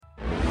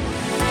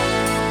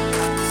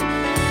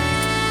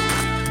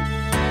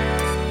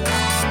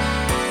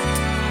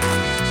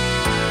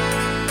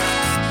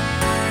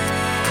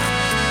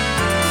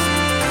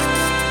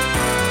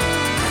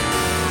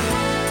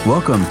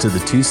Welcome to the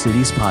Two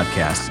Cities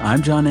Podcast.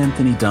 I'm John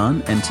Anthony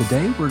Dunn, and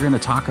today we're going to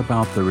talk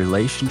about the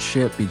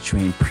relationship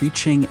between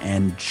preaching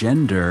and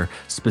gender,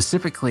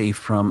 specifically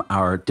from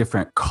our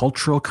different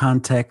cultural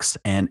contexts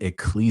and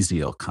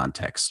ecclesial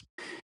contexts.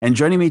 And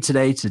joining me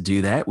today to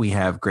do that, we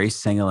have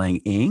Grace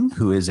Sengelang Ng,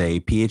 who is a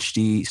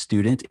PhD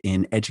student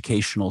in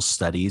educational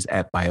studies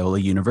at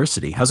Biola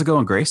University. How's it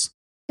going, Grace?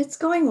 It's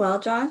going well,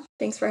 John.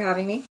 Thanks for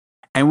having me.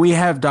 And we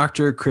have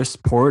Dr. Chris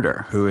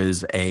Porter, who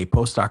is a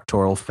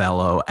postdoctoral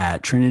fellow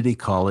at Trinity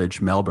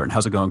College, Melbourne.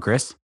 How's it going,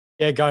 Chris?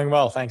 Yeah, going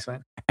well. Thanks,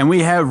 man. And we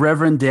have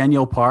Reverend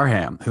Daniel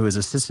Parham, who is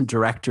Assistant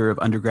Director of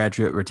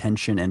Undergraduate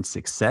Retention and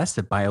Success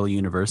at Biola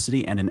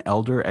University and an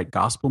elder at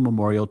Gospel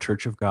Memorial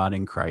Church of God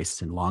in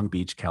Christ in Long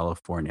Beach,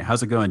 California.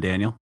 How's it going,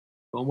 Daniel?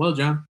 Going well,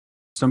 John.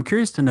 So I'm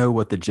curious to know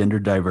what the gender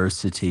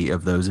diversity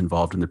of those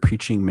involved in the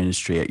preaching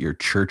ministry at your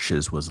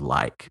churches was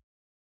like.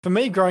 For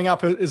me, growing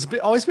up, it's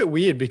always a bit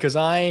weird because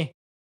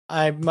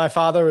my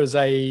father was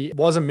a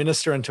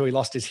minister until he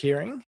lost his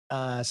hearing.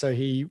 So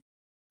he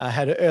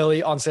had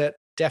early onset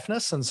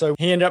deafness. And so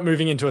he ended up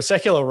moving into a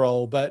secular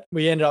role, but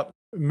we ended up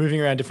moving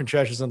around different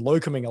churches and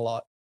locuming a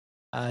lot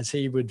as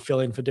he would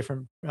fill in for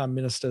different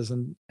ministers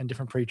and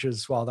different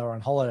preachers while they were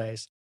on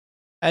holidays.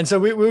 And so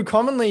we would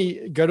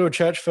commonly go to a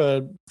church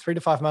for 3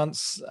 to 5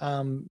 months,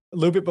 a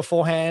little bit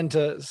beforehand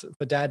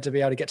for Dad to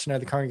be able to get to know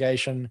the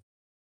congregation,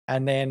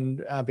 and then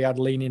be able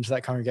to lean into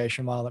that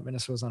congregation while that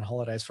minister was on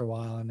holidays for a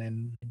while, and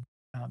then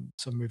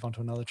sort of move on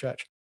to another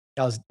church.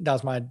 That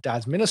was my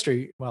dad's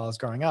ministry while I was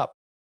growing up.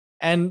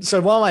 And so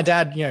while my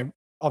dad,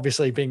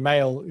 obviously being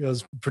male, he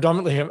was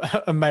predominantly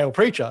a male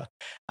preacher,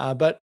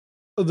 but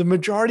the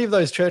majority of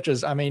those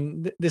churches, I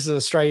mean, this is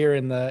Australia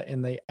in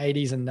the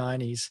 80s and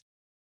 90s,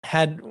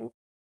 had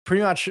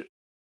pretty much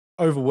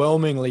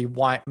overwhelmingly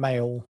white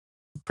male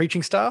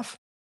preaching staff.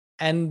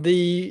 And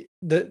the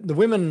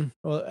women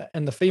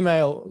and the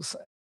females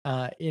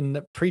in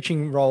the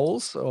preaching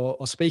roles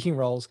or speaking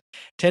roles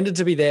tended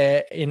to be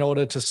there in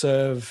order to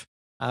serve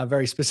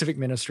very specific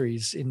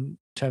ministries in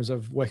terms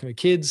of working with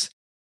kids,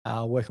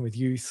 working with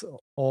youth,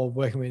 or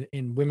working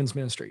in women's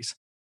ministries.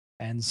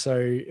 And so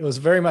it was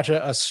very much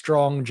a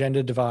strong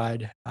gender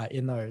divide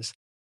in those.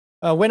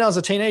 When I was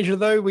a teenager,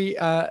 though, we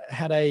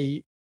had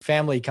a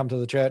family come to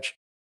the church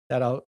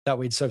that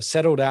we'd sort of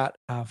settled out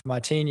for my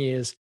teen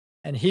years.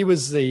 And he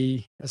was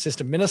the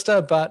assistant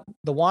minister, but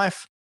the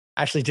wife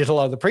actually did a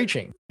lot of the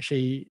preaching.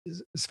 She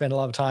spent a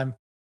lot of time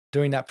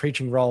doing that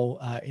preaching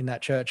role in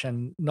that church,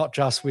 and not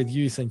just with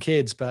youth and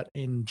kids, but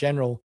in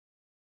general,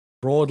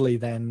 broadly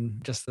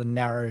than just the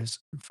narrow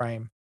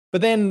frame.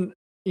 But then,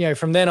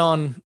 from then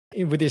on,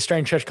 with the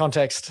Australian church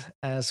context,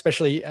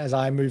 especially as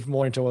I moved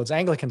more towards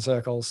Anglican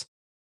circles,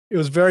 it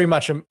was very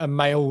much a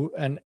male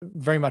and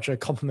very much a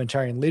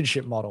complementarian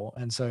leadership model.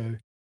 And so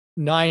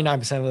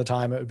 99% of the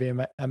time, it would be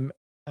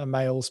a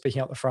male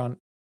speaking up the front,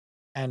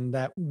 and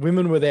that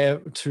women were there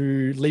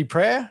to lead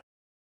prayer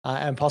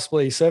and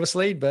possibly service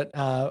lead, but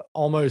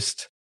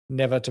almost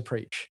never to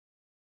preach.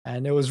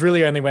 And it was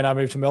really only when I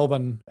moved to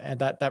Melbourne and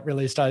that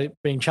really started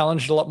being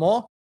challenged a lot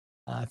more.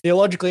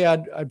 Theologically,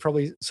 I'd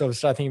probably sort of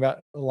start thinking about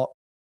a lot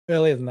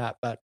earlier than that,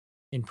 but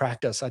in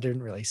practice, I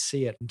didn't really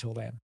see it until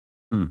then.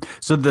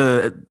 So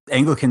the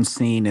Anglican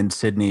scene in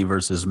Sydney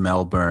versus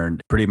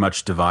Melbourne pretty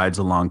much divides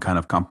along kind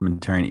of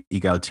complementarian,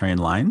 egalitarian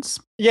lines?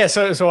 Yeah,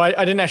 so I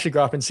didn't actually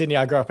grow up in Sydney.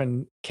 I grew up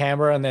in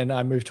Canberra, and then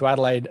I moved to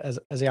Adelaide as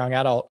a young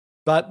adult.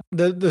 But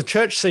the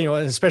church scene,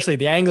 especially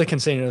the Anglican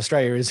scene in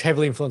Australia, is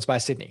heavily influenced by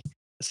Sydney.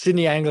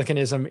 Sydney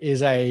Anglicanism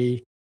is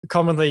a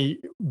commonly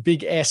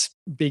big S,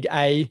 big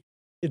A.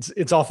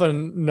 It's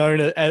often known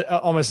as,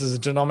 almost as a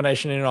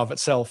denomination in and of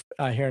itself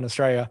here in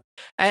Australia,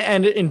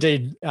 and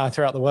indeed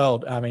throughout the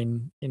world. I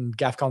mean, in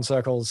GAFCON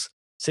circles,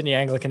 Sydney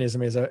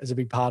Anglicanism is a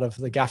big part of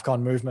the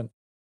GAFCON movement.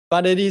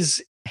 But it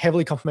is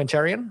heavily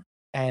complementarian,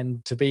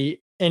 and to be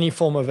any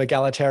form of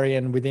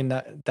egalitarian within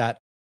that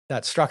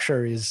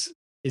structure is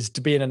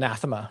to be an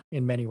anathema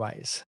in many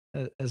ways.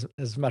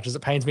 As much as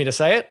it pains me to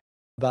say it,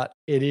 but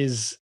it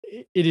is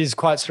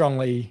quite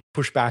strongly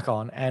pushed back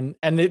on, and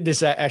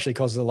this actually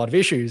causes a lot of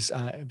issues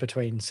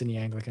between Sydney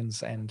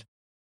Anglicans and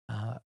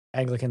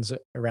Anglicans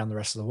around the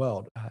rest of the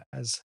world,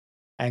 as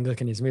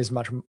Anglicanism is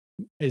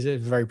a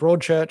very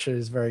broad church. It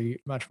is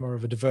very much more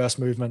of a diverse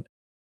movement,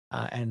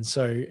 and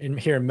so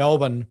here in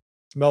Melbourne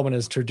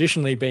has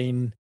traditionally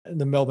been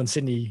the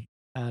Melbourne-Sydney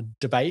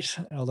debate,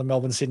 or the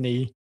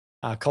Melbourne-Sydney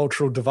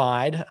cultural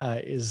divide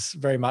is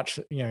very much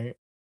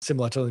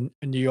similar to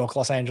the New York,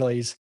 Los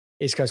Angeles,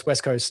 East Coast,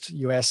 West Coast,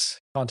 US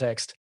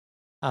context.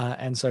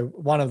 And so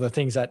one of the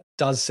things that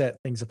does set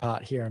things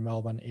apart here in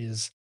Melbourne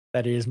is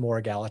that it is more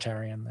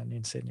egalitarian than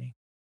in Sydney.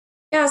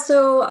 Yeah,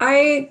 so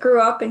I grew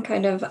up in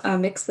kind of a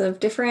mix of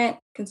different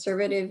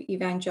conservative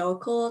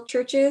evangelical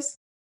churches.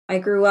 I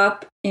grew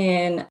up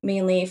in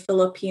mainly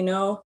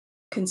Filipino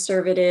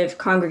conservative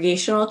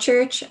congregational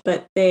church,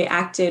 but they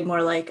acted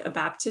more like a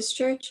Baptist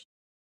church.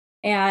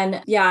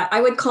 And yeah, I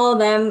would call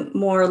them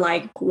more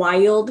like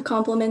wild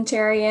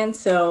complementarian.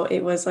 So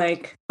it was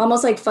like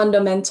almost like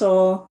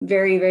fundamental,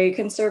 very, very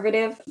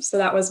conservative. So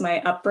that was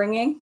my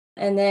upbringing.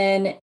 And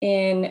then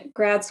in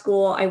grad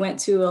school, I went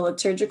to a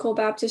liturgical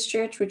Baptist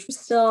church, which was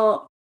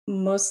still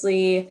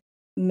mostly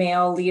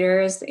male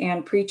leaders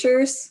and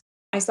preachers.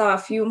 I saw a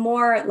few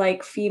more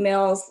like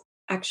females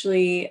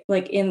actually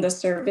like in the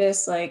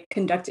service, like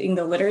conducting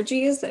the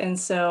liturgies. And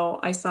so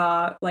I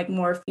saw like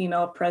more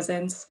female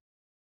presence,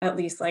 at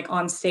least like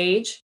on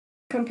stage,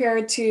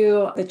 compared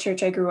to the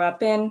church I grew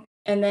up in.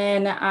 And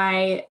then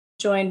I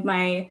joined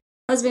my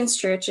husband's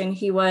church, and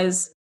he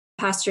was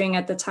pastoring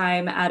at the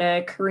time at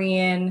a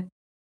Korean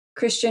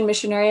Christian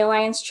Missionary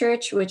Alliance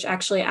church, which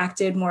actually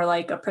acted more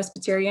like a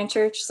Presbyterian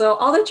church. So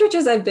all the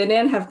churches I've been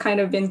in have kind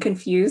of been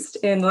confused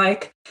in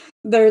like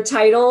their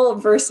title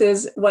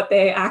versus what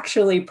they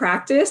actually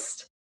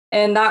practiced.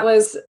 And that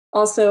was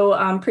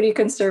also pretty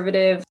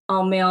conservative,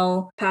 all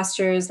male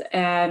pastors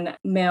and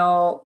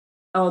male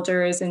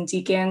elders and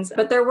deacons.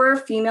 But there were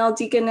female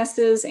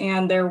deaconesses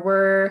and there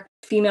were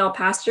female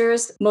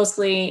pastors,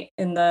 mostly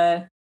in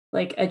the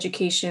like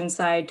education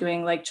side,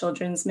 doing like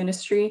children's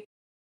ministry.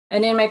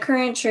 And in my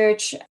current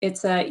church,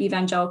 it's a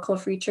Evangelical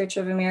Free Church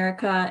of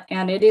America,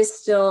 and it is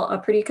still a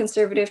pretty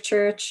conservative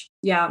church.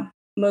 Yeah,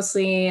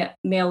 mostly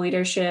male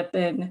leadership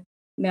and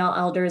male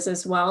elders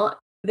as well.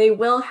 They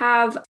will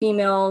have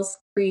females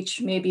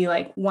preach maybe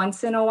like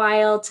once in a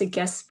while to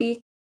guest speak,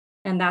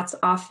 and that's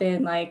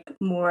often like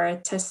more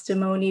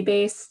testimony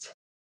based.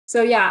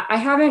 So yeah, I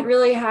haven't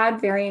really had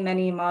very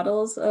many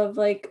models of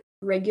like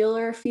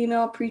regular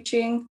female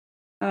preaching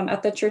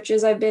at the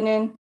churches I've been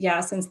in. Yeah,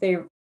 since they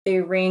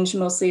range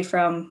mostly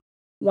from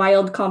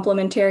wild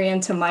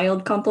complementarian to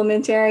mild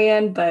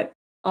complementarian, but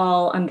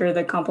all under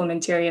the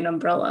complementarian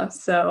umbrella.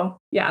 So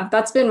yeah,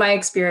 that's been my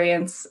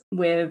experience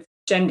with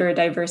gender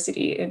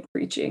diversity in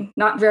preaching.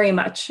 Not very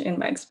much in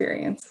my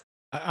experience.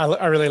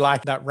 I really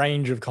like that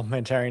range of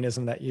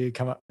complementarianism that you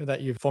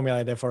that you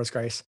formulated there for us,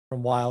 Grace,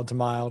 from wild to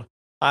mild.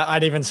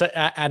 I'd even say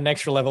add an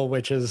extra level,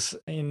 which is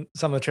in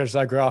some of the churches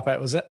I grew up at,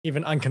 was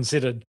even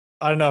unconsidered.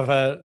 I don't know if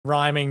a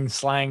rhyming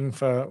slang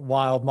for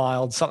wild,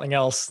 mild, something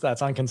else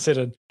that's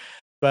unconsidered.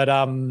 But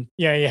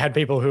you had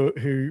people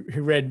who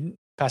read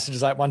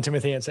passages like 1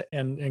 Timothy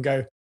and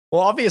go,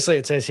 well, obviously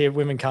it says here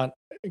women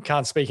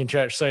can't speak in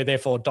church, so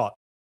therefore dot.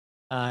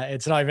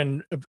 It's not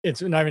even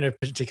a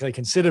particularly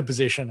considered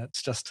position.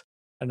 It's just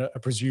a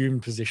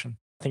presumed position.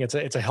 I think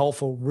it's a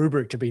helpful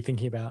rubric to be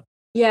thinking about.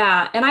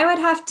 Yeah, and I would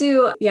have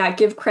to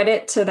give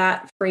credit to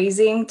that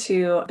phrasing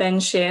to Ben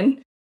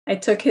Shin. I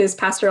took his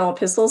pastoral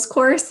epistles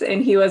course,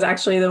 and he was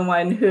actually the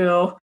one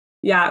who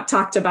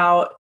talked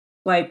about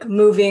like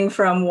moving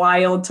from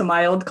wild to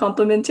mild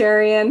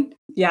complementarian.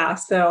 Yeah,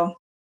 so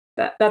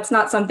that's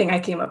not something I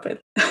came up with.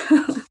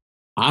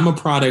 I'm a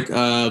product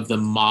of the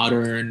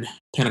modern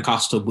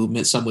Pentecostal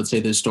movement. Some would say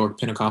the historic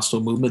Pentecostal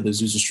movement, the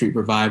Azusa Street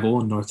Revival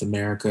in North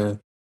America.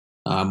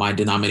 My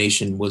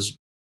denomination was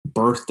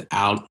birthed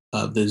out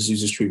of the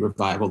Azusa Street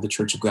Revival, the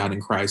Church of God in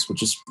Christ,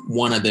 which is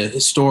one of the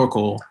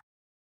historical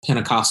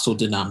Pentecostal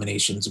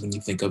denominations. When you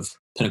think of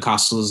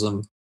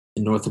Pentecostalism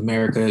in North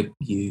America,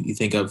 you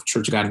think of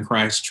Church of God in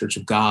Christ, Church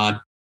of God,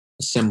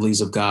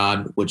 Assemblies of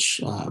God,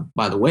 which,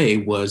 by the way,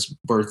 was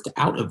birthed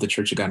out of the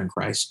Church of God in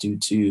Christ due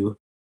to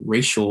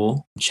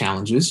racial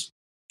challenges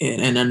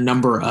and a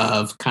number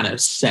of kind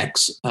of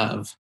sects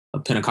of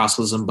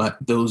Pentecostalism. But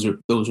those are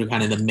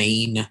kind of the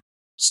main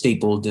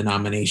staple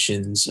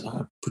denominations,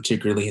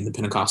 particularly in the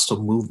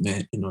Pentecostal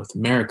movement in North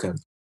America.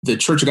 The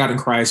Church of God in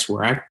Christ,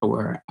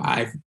 where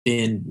I've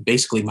been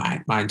basically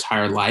my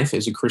entire life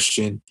as a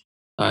Christian,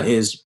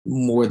 is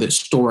more the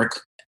historic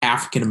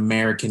African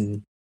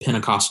American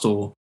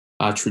Pentecostal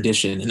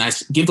tradition. And I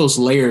give those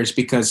layers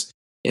because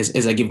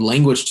as I give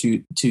language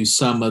to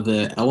some of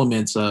the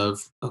elements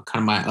of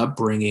kind of my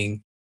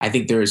upbringing, I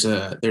think there's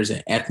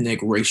an ethnic,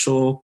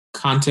 racial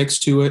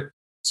context to it.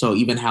 So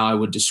even how I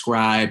would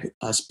describe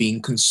us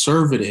being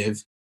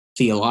conservative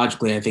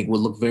theologically, I think would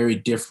look very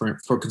different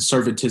for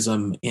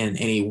conservatism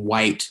in a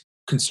white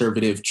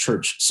conservative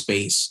church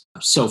space.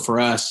 So for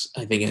us,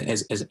 I think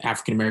as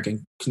African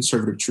American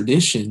conservative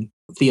tradition,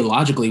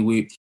 theologically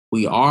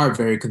we are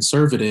very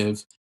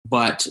conservative,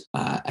 but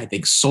I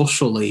think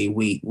socially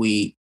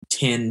we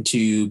tend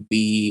to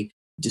be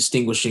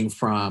distinguishing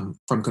from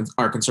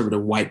our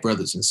conservative white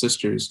brothers and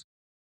sisters.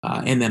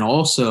 And then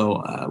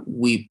also,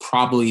 we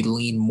probably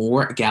lean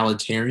more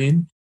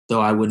egalitarian,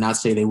 though I would not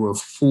say they were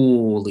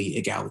fully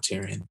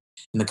egalitarian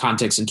in the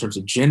context in terms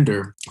of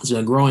gender.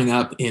 So growing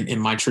up in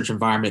my church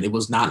environment, it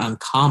was not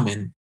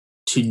uncommon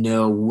to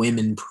know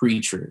women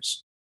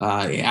preachers.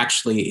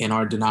 Actually, in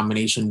our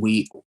denomination,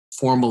 we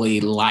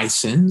formally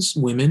license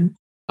women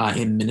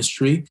in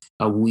ministry.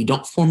 We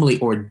don't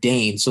formally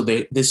ordain. So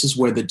this is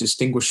where the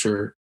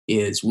distinguisher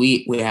is.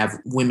 We have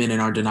women in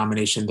our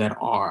denomination that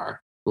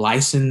are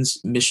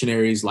licensed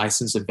missionaries,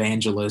 licensed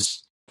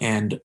evangelists,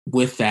 and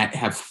with that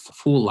have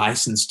full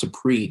license to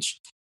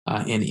preach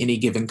in any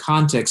given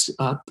context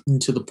up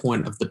to the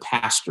point of the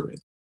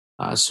pastorate.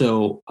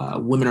 So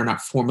women are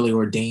not formally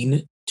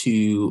ordained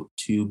to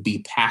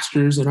be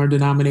pastors in our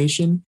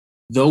denomination,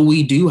 though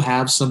we do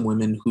have some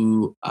women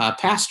who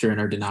pastor in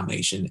our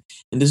denomination.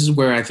 And this is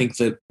where I think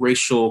the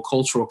racial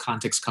cultural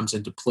context comes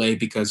into play,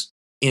 because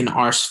in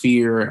our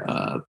sphere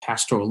of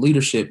pastoral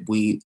leadership,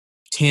 we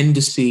tend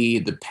to see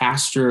the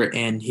pastor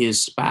and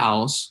his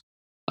spouse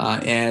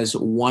as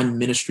one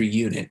ministry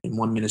unit and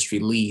one ministry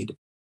lead.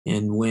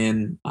 And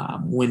when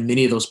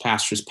many of those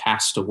pastors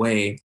passed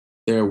away,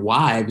 their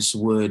wives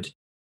would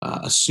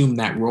assume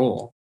that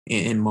role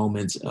in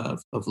moments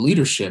of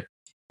leadership,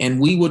 and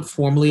we would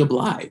formally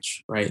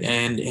oblige, right,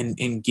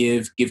 and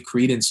give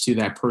credence to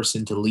that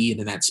person to lead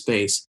in that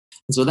space.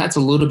 And so that's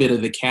a little bit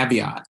of the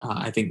caveat,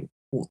 I think,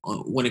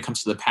 when it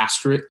comes to the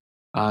pastorate,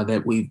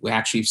 that we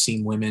actually have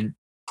seen women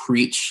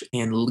preach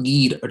and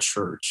lead a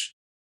church.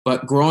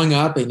 But growing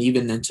up, and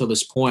even until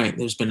this point,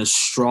 there's been a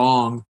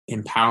strong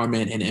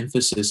empowerment and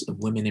emphasis of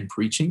women in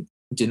preaching.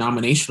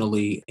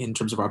 Denominationally, in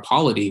terms of our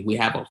polity, we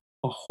have a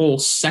whole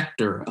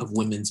sector of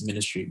women's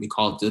ministry. We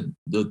call it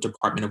the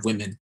Department of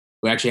Women,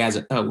 who actually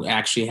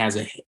has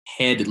a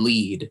head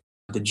lead,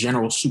 the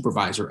general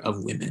supervisor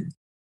of women,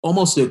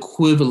 almost the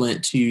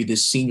equivalent to the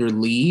senior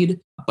lead,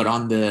 but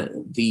on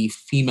the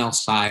female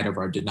side of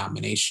our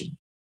denomination.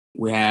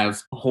 We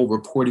have a whole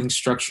reporting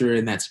structure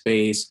in that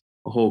space,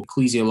 a whole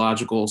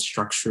ecclesiological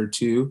structure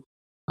too.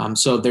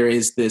 So there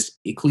is this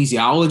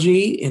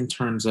ecclesiology in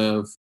terms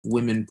of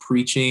women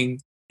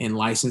preaching and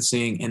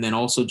licensing, and then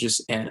also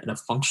just at a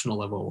functional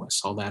level, I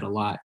saw that a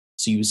lot.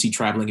 So you would see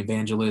traveling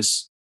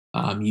evangelists,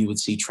 you would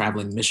see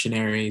traveling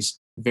missionaries,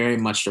 very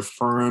much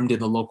affirmed in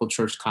the local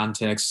church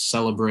context,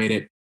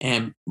 celebrated,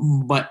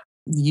 but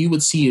you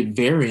would see a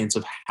variance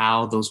of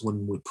how those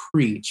women would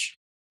preach,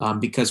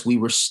 because we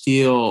were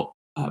still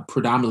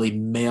predominantly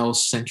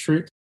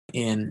male-centric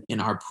in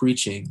our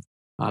preaching.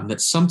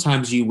 That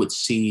sometimes you would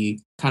see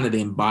kind of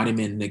the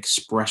embodiment and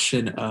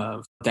expression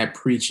of that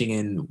preaching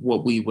in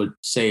what we would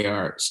say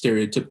are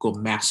stereotypical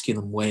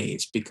masculine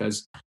ways,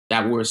 because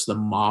that was the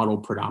model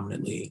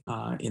predominantly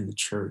in the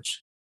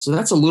church. So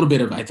that's a little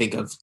bit of, I think,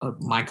 of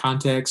my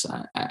context.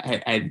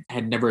 I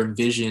had never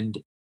envisioned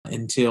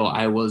until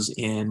I was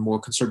in more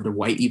conservative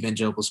white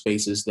evangelical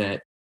spaces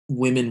that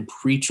women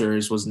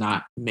preachers was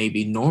not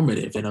maybe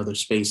normative in other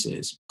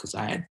spaces, because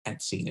I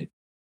had seen it.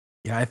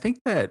 Yeah, I think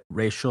that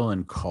racial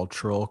and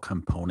cultural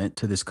component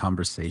to this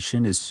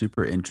conversation is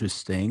super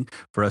interesting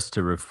for us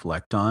to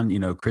reflect on.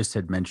 Chris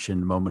had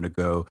mentioned a moment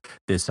ago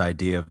this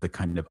idea of the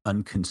kind of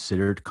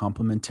unconsidered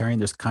complementarian.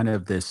 There's kind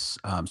of this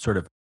sort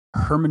of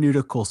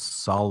hermeneutical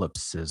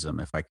solipsism,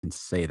 if I can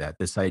say that.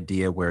 This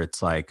idea where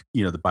it's like,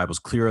 the Bible's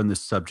clear on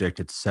this subject,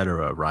 et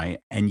cetera, right?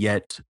 And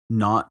yet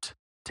not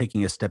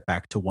taking a step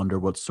back to wonder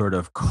what sort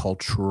of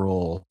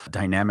cultural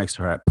dynamics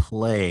are at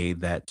play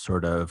that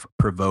sort of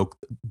provoke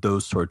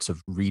those sorts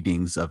of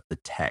readings of the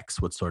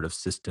text, what sort of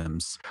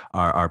systems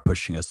are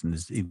pushing us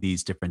in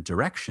these different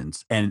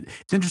directions. And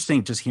it's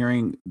interesting just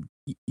hearing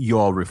you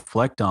all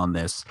reflect on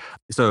this.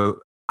 So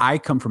I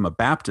come from a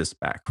Baptist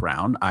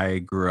background. I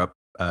grew up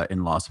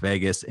in Las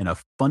Vegas in a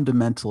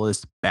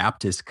fundamentalist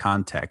Baptist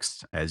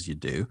context, as you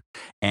do.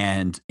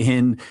 And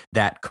in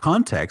that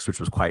context, which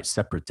was quite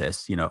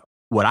separatist,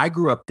 what I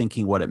grew up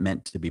thinking what it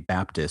meant to be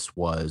Baptist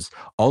was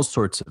all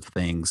sorts of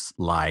things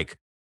like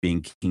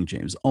being King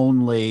James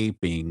only,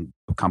 being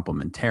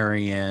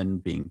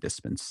complementarian, being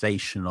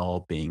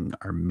dispensational, being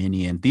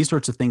Arminian, these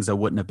sorts of things I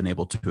wouldn't have been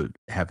able to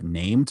have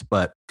named,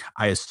 but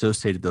I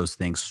associated those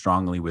things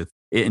strongly with,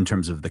 in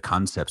terms of the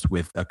concepts,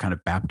 with a kind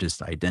of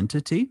Baptist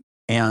identity.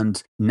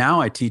 And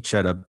now I teach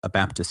at a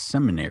Baptist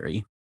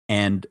seminary.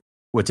 And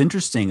what's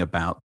interesting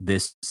about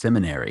this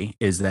seminary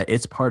is that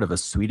it's part of a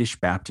Swedish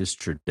Baptist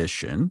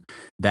tradition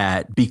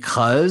that,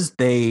 because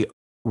they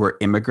were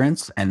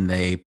immigrants and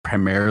they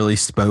primarily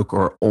spoke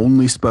or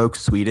only spoke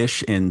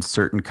Swedish in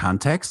certain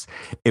contexts,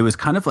 it was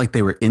kind of like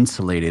they were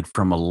insulated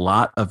from a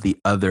lot of the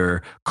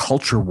other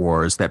culture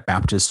wars that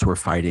Baptists were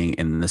fighting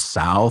in the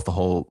South, the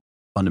whole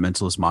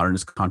fundamentalist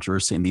modernist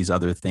controversy and these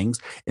other things.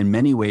 In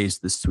many ways,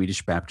 the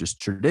Swedish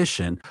Baptist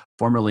tradition,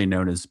 formerly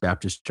known as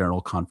Baptist General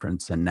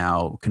Conference and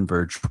now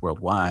Converge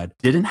Worldwide,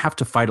 didn't have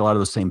to fight a lot of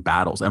those same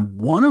battles. And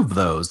one of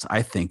those,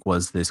 I think,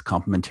 was this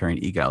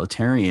complementarian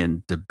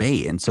egalitarian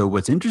debate. And so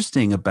what's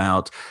interesting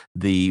about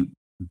the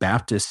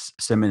Baptist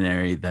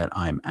seminary that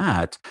I'm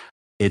at,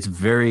 it's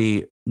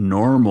very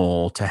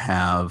normal to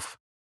have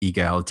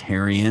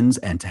egalitarians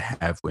and to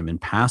have women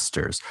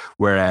pastors.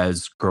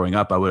 Whereas growing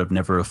up, I would have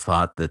never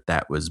thought that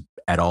that was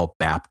at all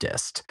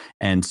Baptist.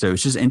 And so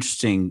it's just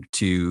interesting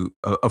to,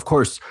 of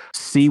course,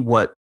 see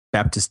what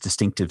Baptist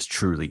distinctives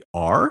truly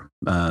are.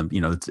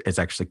 It's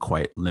actually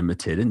quite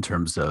limited in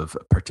terms of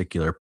a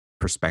particular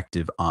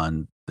perspective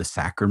on the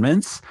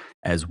sacraments,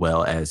 as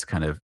well as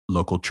kind of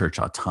local church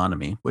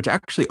autonomy, which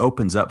actually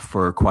opens up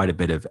for quite a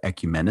bit of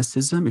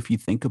ecumenicism, if you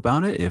think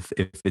about it.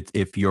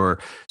 If you're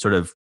sort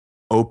of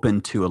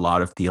open to a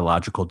lot of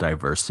theological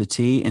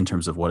diversity in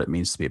terms of what it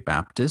means to be a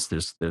Baptist,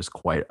 there's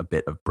quite a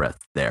bit of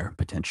breadth there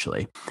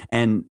potentially.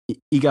 And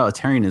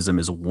egalitarianism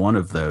is one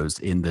of those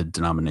in the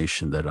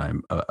denomination that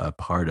I'm a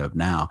part of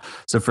now.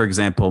 So for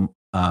example,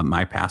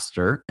 my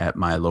pastor at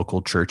my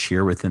local church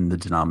here within the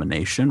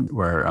denomination,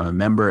 where I'm a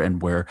member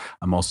and where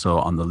I'm also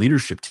on the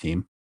leadership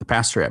team. The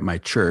pastor at my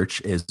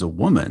church is a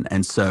woman.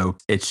 And so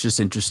it's just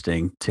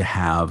interesting to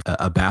have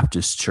a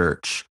Baptist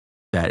church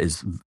that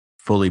is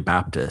fully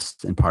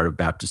Baptist and part of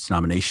Baptist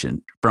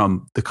denomination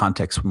from the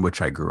context from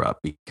which I grew up,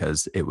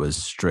 because it was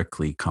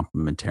strictly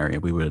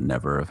complementarian. We would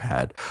never have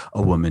had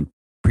a woman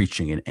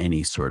preaching in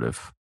any sort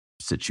of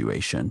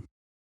situation.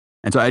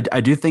 And so I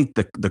do think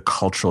the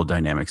cultural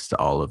dynamics to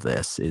all of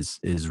this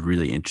is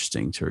really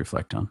interesting to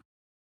reflect on.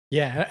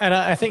 Yeah, and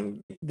I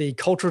think the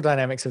cultural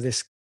dynamics of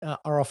this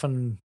are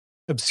often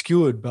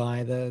obscured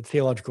by the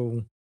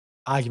theological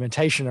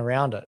argumentation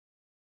around it.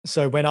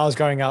 So when I was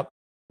growing up,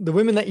 the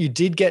women that you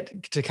did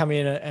get to come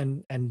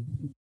in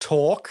and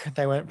talk,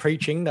 they weren't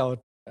preaching, they would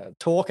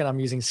talk, and I'm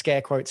using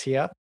scare quotes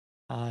here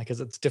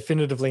because it's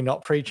definitively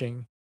not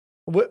preaching,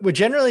 were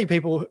generally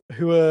people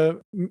who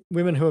were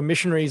women who were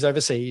missionaries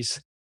overseas,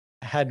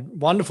 had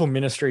wonderful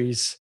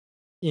ministries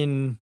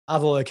in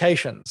other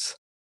locations,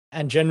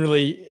 and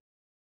generally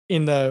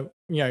in the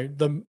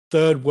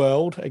third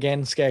world,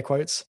 again scare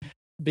quotes,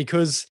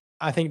 because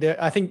I think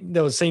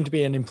there was seemed to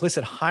be an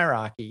implicit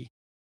hierarchy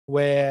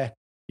where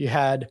you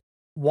had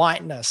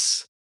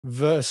whiteness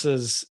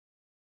versus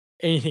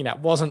anything that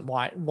wasn't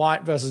white,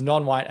 white versus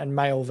non-white, and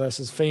male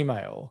versus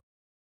female.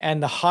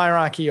 And the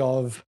hierarchy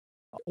of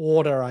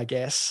order, I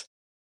guess,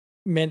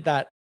 meant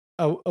that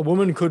a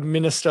woman could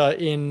minister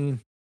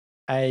in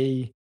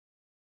a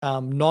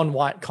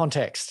non-white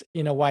context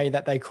in a way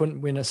that they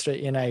couldn't minister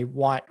in a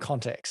white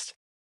context.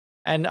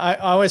 And I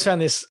always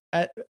found this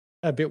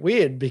a bit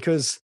weird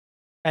because,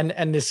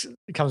 and this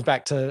comes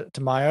back to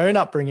my own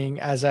upbringing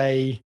as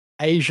a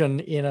Asian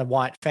in a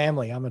white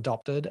family. I'm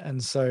adopted,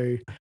 and so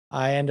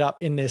I end up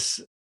in this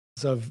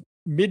sort of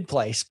mid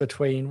place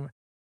between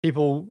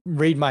people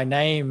read my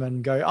name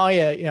and go, oh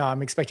yeah,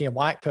 I'm expecting a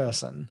white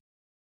person,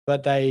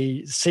 but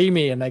they see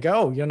me and they go,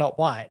 oh, you're not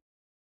white,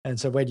 and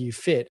so where do you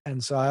fit?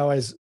 And so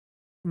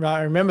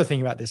I remember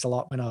thinking about this a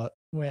lot when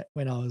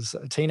I was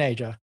a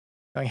teenager,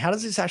 going, how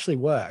does this actually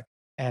work?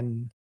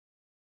 And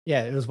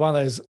yeah, it was one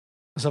of those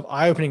sort of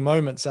eye-opening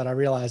moments that I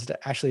realized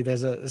that actually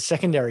there's a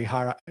secondary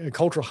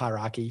cultural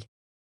hierarchy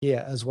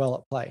here as well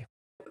at play.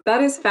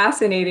 That is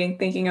fascinating,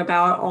 thinking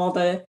about all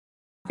the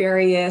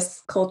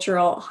various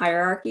cultural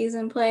hierarchies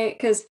in play,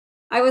 because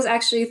I was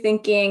actually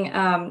thinking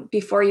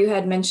before you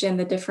had mentioned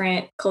the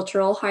different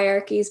cultural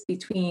hierarchies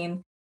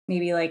between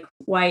maybe like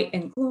white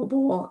and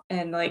global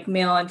and like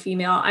male and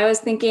female. I was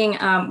thinking,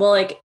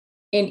 like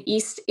in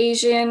East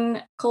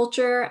Asian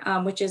culture,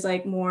 which is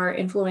like more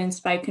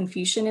influenced by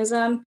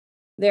Confucianism,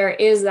 there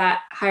is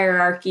that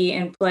hierarchy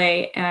in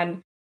play,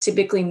 and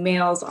typically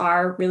males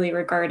are really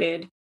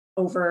regarded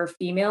over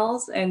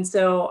females. And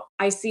so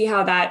I see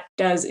how that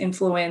does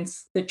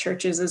influence the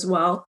churches as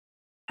well,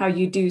 how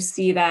you do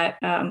see that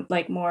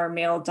like more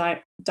male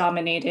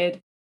dominated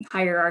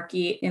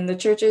hierarchy in the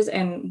churches,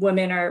 and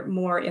women are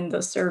more in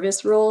the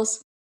service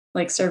roles,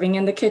 like serving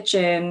in the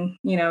kitchen,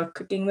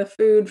 cooking the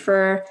food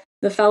for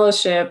the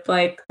fellowship.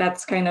 Like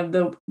that's kind of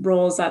the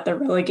roles that they're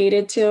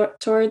relegated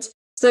towards.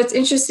 So it's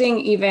interesting,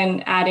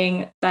 even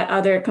adding that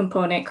other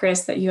component,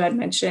 Chris, that you had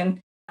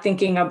mentioned,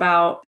 thinking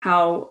about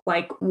how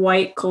like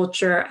white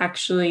culture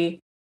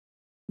actually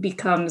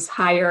becomes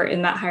higher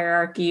in that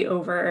hierarchy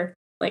over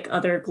like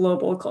other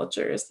global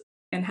cultures,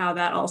 and how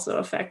that also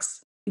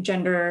affects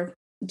gender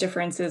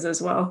differences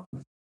as well.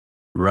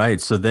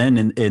 Right. So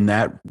then in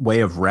that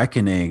way of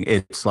reckoning,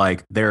 it's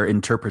like their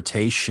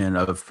interpretation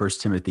of 1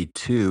 Timothy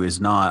 2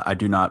 is not, I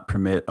do not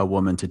permit a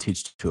woman to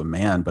teach to a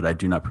man, but I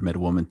do not permit a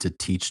woman to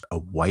teach a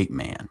white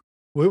man.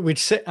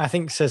 Which I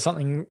think says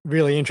something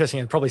really interesting,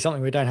 and probably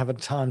something we don't have a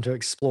time to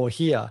explore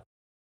here.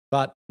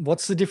 But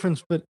what's the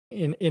difference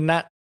in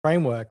that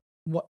framework?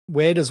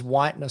 Where does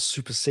whiteness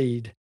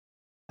supersede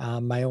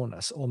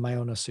maleness, or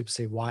maleness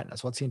supersede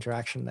whiteness? What's the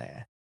interaction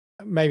there?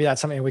 Maybe that's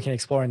something we can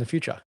explore in the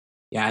future.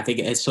 Yeah, I think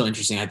it's so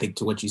interesting. I think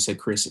to what you said,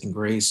 Chris and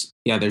Grace,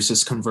 yeah, there's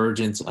this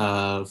convergence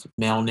of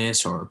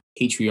maleness or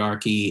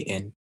patriarchy,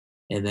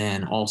 and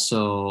then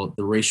also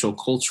the racial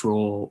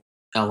cultural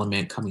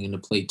element coming into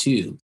play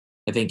too.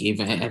 I think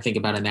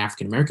about an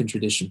African American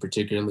tradition,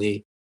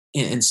 particularly.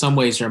 In some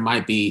ways, there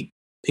might be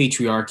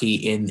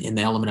patriarchy in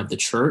the element of the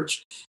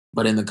church,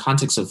 but in the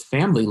context of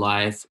family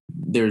life,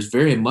 there's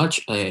very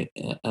much a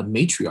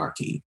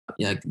matriarchy.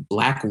 Like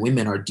Black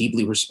women are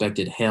deeply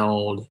respected,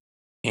 held,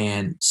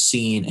 and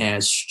seen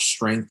as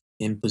strength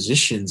in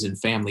positions in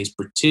families,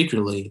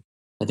 particularly,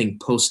 I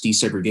think, post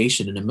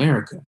desegregation in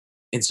America.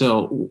 And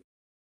so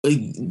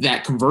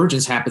that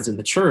convergence happens in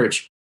the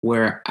church,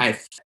 where I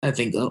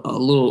think a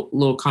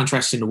little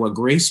contrasting to what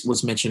Grace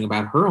was mentioning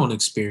about her own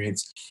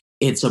experience,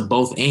 it's a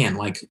both and.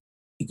 Like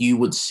you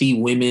would see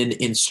women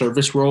in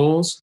service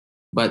roles,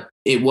 but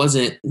it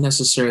wasn't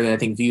necessarily, I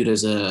think, viewed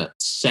as a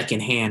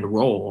secondhand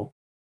role.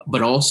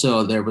 But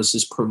also there was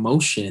this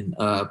promotion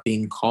of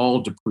being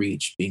called to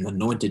preach, being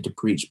anointed to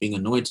preach, being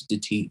anointed to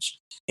teach,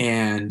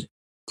 and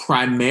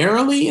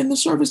primarily in the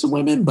service of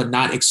women, but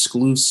not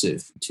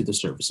exclusive to the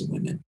service of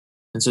women.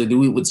 And so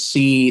we would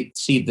see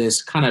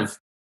this kind of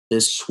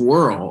this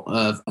swirl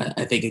of,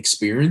 I think,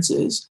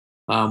 experiences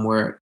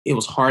where it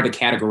was hard to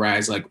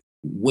categorize, like,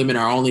 women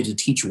are only to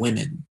teach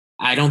women.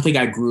 I don't think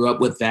I grew up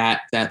with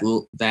that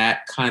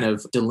kind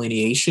of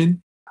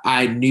delineation.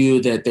 I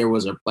knew that there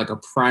was a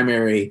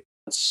primary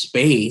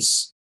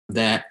space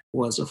that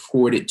was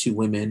afforded to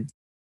women.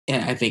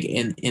 And I think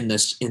in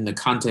the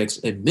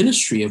context of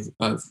ministry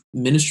of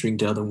ministering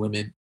to other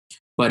women,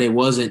 but it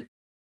wasn't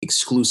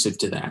exclusive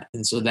to that.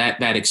 And so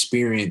that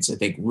experience, I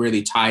think,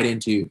 really tied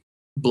into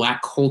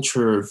Black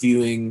culture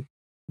viewing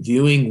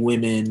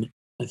women,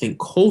 I think,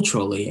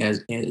 culturally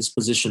as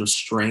position of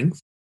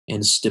strength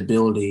and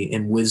stability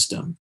and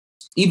wisdom.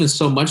 Even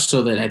so much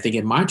so that I think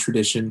in my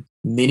tradition,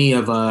 many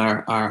of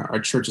our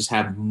churches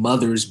have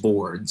mothers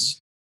boards,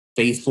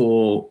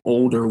 faithful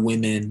older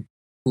women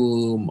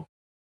whom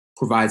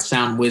provide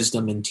sound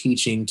wisdom and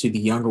teaching to the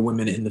younger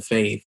women in the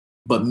faith.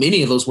 But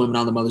many of those women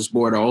on the mothers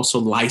board are also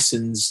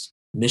licensed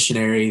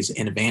missionaries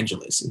and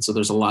evangelists. And so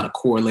there's a lot of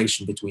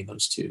correlation between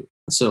those two.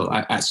 So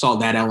I saw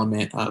that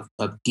element of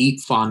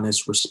deep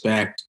fondness,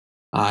 respect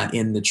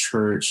in the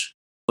church,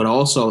 but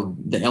also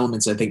the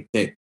elements, I think,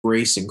 that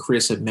Grace and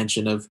Chris have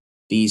mentioned of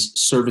these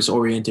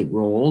service-oriented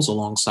roles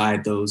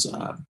alongside those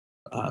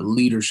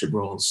leadership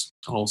roles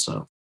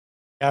also.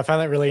 Yeah, I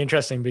found that really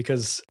interesting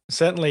because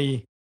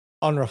certainly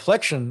on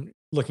reflection,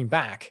 looking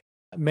back,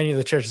 many of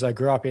the churches I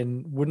grew up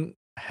in wouldn't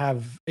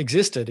have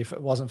existed if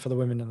it wasn't for the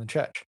women in the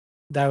church.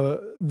 They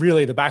were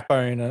really the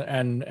backbone,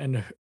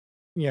 and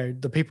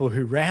the people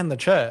who ran the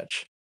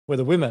church were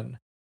the women.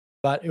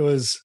 But it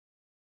was,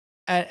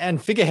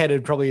 and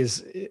figureheaded probably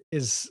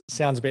is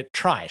sounds a bit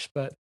trite,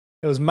 but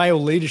it was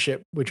male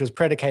leadership which was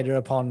predicated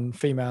upon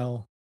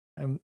female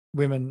and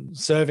women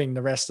serving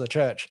the rest of the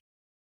church,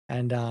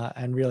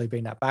 and really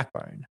being that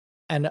backbone.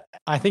 And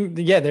I think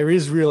there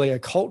is really a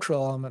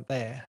cultural element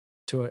there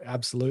to it.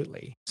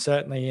 Absolutely,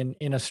 certainly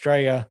in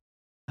Australia,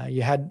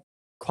 you had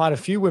quite a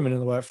few women in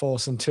the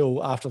workforce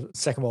until after the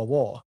Second World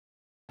War.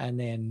 And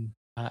then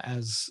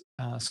as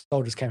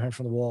soldiers came home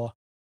from the war,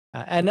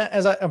 and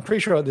as I'm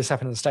pretty sure this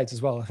happened in the States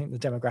as well, I think the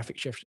demographic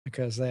shift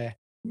occurs there.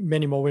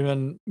 Many more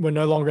women were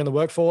no longer in the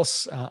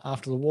workforce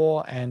after the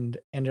war and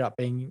ended up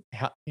being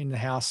in the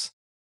house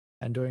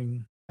and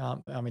doing,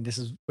 this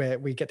is where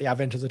we get the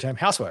advent of the term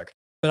housework.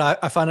 But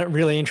I find it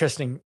really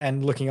interesting,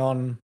 and looking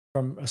on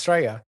from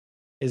Australia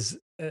is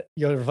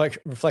your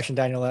reflection,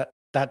 Daniel,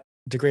 that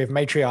degree of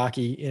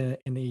matriarchy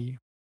in the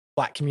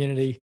Black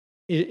community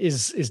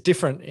is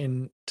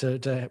different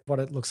to what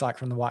it looks like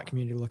from the white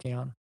community looking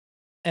on.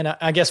 And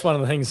I guess one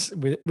of the things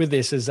with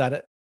this is that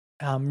it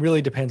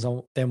really depends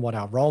on then what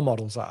our role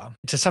models are.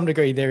 To some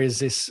degree, there is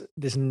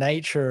this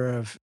nature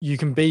of you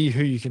can be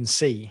who you can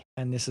see,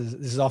 and this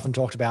is often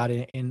talked about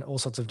in all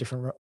sorts of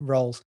different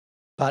roles.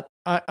 But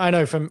I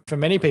know for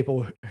many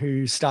people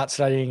who start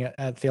studying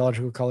at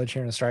theological college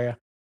here in Australia,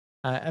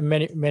 and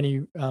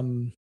many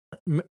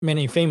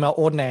female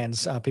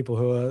ordinands, people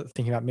who are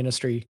thinking about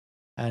ministry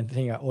and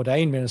thinking about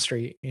ordained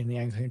ministry in the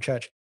Anglican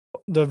Church,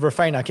 the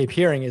refrain I keep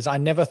hearing is, I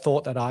never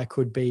thought that I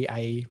could be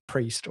a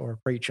priest or a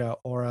preacher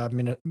or a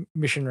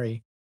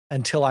missionary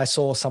until I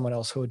saw someone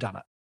else who had done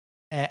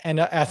it. And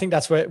I think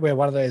that's where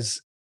one of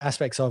those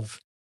aspects of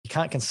you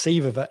can't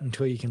conceive of it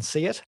until you can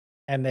see it.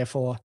 And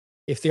therefore,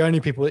 if the only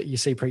people that you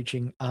see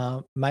preaching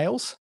are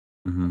males,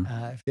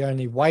 if the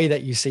only way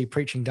that you see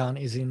preaching done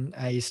is in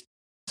a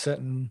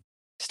certain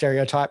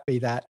stereotype, be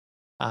that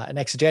an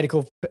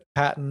exegetical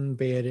pattern,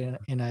 be it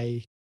in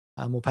a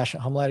more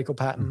passionate homiletical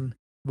pattern,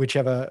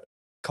 whichever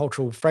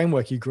cultural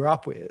framework you grew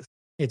up with,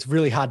 it's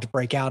really hard to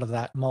break out of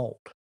that mold.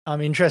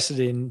 I'm interested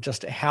in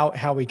just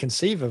how we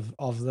conceive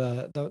of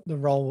the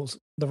roles,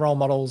 the role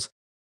models,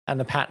 and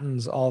the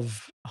patterns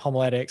of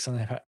homiletics and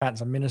the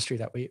patterns of ministry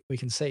that we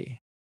can see.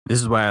 This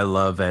is why I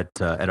love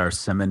at our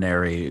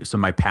seminary. So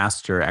my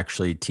pastor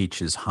actually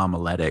teaches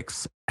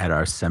homiletics at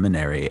our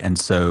seminary. And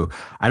so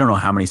I don't know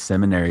how many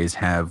seminaries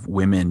have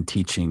women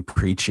teaching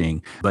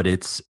preaching, but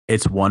it's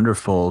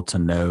wonderful to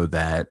know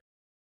that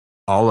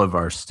all of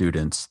our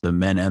students, the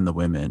men and the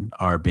women,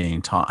 are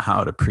being taught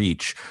how to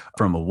preach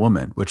from a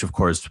woman, which of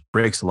course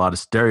breaks a lot of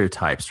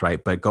stereotypes,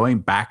 right? But going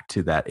back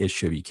to that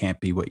issue of you can't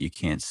be what you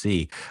can't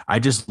see, I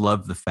just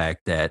love the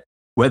fact that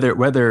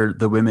whether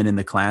the women in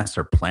the class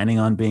are planning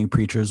on being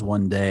preachers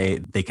one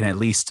day, they can at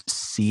least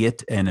see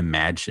it and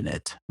imagine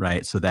it,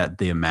 right? So that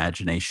the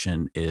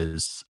imagination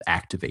is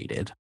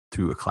activated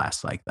through a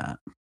class like that.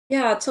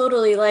 Yeah,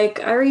 totally.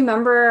 Like I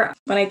remember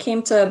when I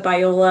came to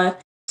Biola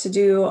to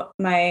do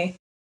my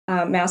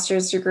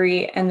master's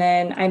degree, and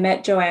then I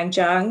met Joanne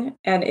Jung,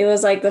 and it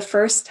was like the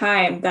first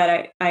time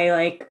that I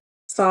like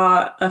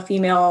saw a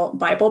female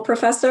Bible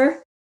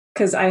professor,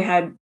 because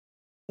I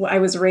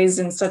was raised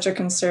in such a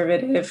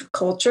conservative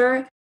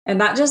culture,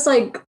 and that just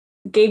like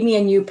gave me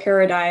a new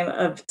paradigm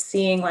of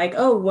seeing like,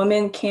 oh,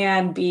 women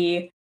can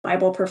be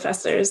Bible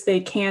professors, they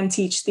can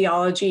teach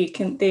theology,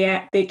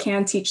 they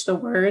can teach the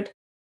word.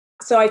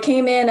 So I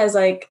came in as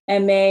like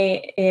MA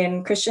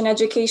in Christian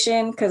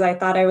education because I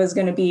thought I was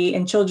going to be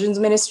in children's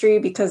ministry,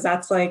 because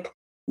that's like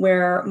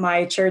where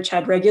my church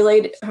had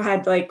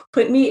like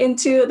put me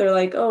into. They're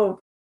like, oh,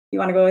 you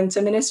want to go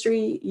into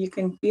ministry? You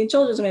can be in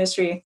children's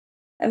ministry.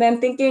 And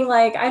then thinking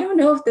like, I don't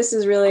know if this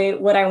is really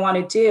what I want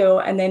to do.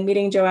 And then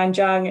meeting Joanne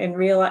Jung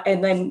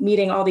and then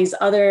meeting all these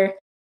other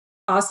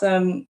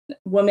awesome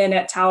women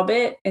at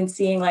Talbot and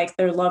seeing like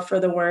their love for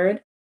the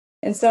word.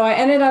 And so I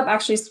ended up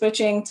actually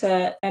switching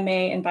to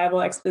MA in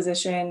Bible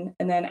exposition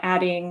and then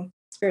adding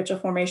spiritual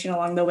formation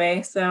along the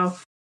way. So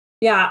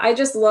yeah, I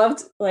just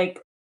loved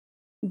like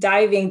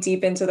diving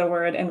deep into the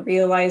word and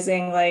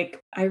realizing like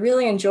I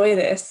really enjoy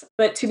this.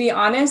 But to be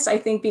honest, I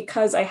think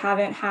because I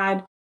haven't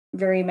had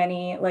very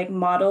many like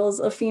models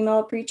of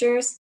female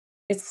preachers,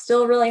 it's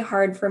still really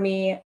hard for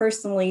me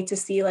personally to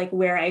see like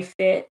where I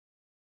fit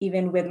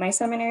even with my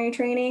seminary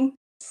training.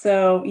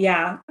 So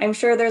yeah, I'm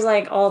sure there's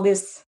like all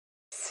this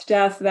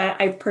stuff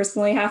that I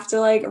personally have to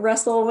like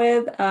wrestle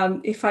with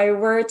if I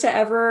were to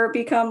ever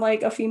become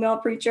like a female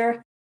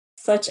preacher,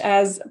 such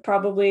as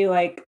probably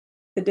like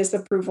the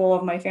disapproval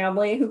of my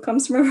family who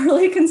comes from a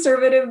really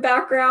conservative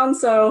background.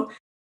 So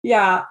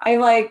yeah,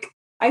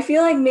 I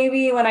feel like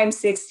maybe when I'm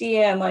 60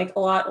 and like a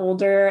lot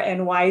older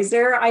and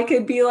wiser, I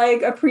could be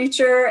like a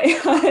preacher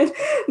and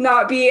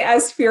not be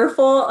as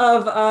fearful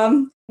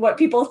of what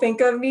people think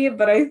of me.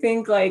 But I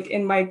think like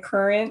in my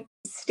current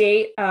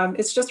state,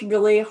 it's just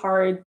really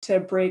hard to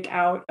break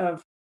out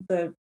of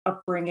the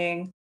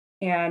upbringing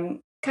and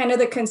kind of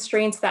the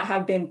constraints that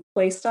have been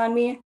placed on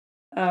me,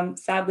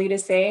 sadly to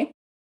say.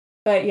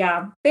 But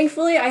yeah,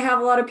 thankfully, I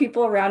have a lot of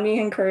people around me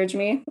who encourage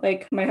me,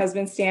 like my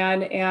husband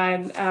Stan,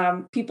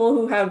 and people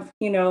who have,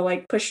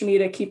 like pushed me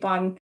to keep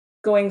on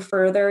going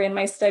further in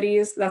my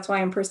studies. That's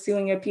why I'm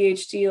pursuing a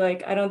PhD.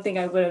 Like, I don't think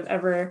I would have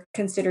ever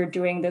considered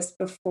doing this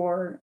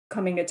before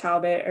coming to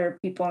Talbot or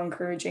people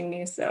encouraging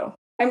me. So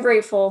I'm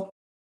grateful.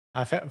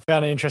 I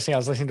found it interesting. I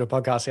was listening to a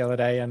podcast the other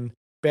day, and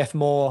Beth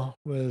Moore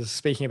was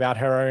speaking about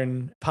her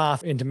own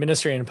path into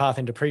ministry and path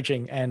into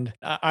preaching. And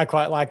I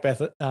quite like Beth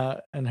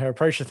and her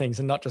approach to things,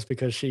 and not just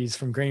because she's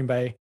from Green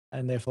Bay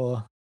and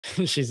therefore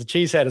she's a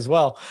cheesehead as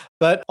well,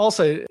 but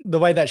also the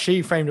way that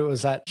she framed it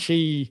was that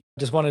she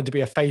just wanted to be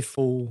a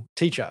faithful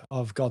teacher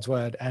of God's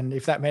word. And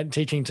if that meant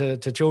teaching to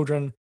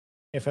children,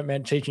 if it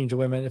meant teaching to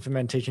women, if it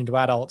meant teaching to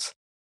adults,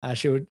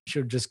 she would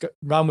just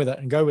run with it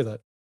and go with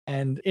it.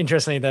 And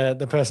interestingly,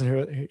 the person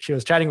who she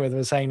was chatting with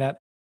was saying that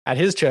at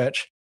his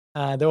church,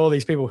 there were all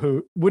these people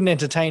who wouldn't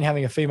entertain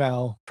having a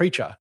female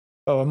preacher,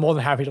 but were more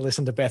than happy to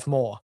listen to Beth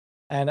Moore.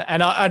 And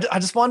I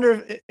just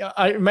wonder,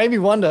 it made me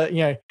wonder,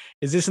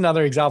 is this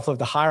another example of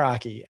the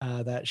hierarchy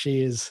that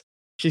she's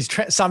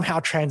somehow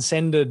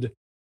transcended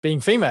being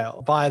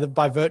female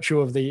by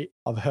virtue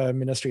of her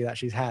ministry that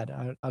she's had?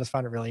 I just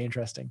find it really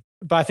interesting.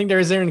 But I think there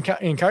is an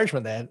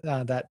encouragement there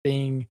that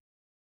being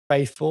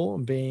faithful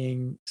and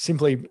being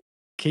simply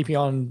keeping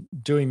on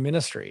doing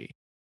ministry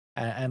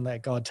and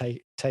let God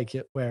take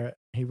it where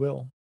he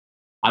will.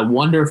 I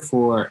wonder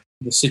for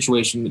the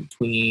situation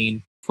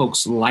between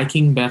folks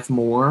liking Beth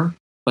Moore,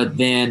 but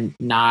then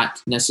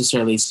not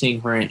necessarily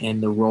seeing her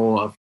in the role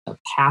of a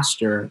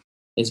pastor,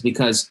 is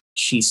because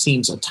she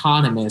seems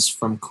autonomous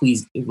from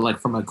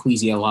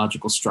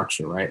ecclesiological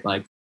structure, right?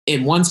 Like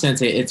in one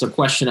sense, it's a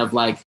question of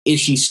like, is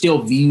she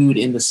still viewed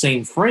in the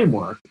same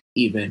framework,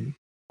 even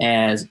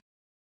as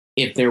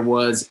if there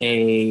was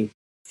a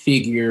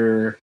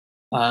figure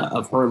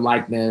of her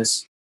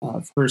likeness,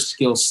 of her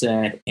skill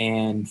set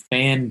and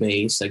fan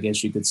base, I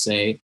guess you could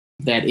say,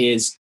 that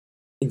is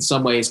in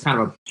some ways kind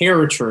of a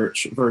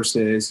parachurch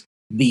versus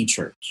the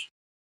church.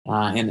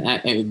 And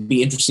it'd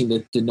be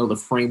interesting to know the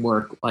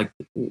framework, like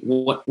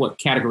what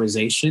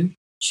categorization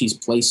she's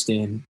placed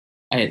in.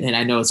 And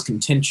I know it's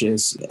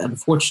contentious,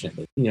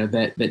 unfortunately,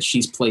 that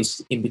she's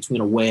placed in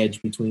between a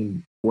wedge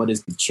between what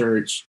is the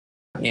church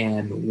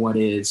and what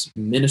is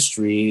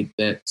ministry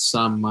that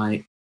some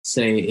might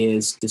say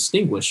is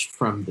distinguished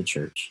from the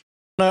church.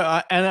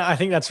 No, and I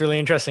think that's really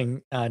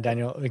interesting,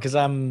 Daniel, because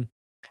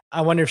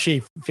I wonder if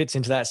she fits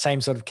into that same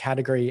sort of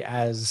category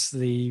as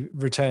the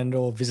returned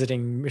or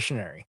visiting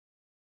missionary.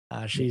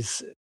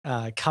 She's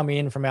come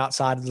in from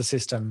outside of the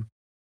system.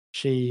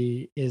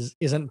 She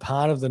isn't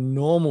part of the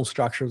normal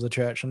structure of the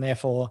church, and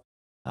therefore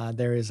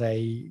there is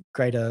a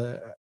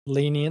greater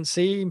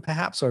leniency,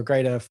 perhaps, or a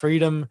greater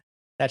freedom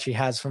that she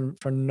has from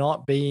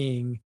not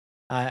being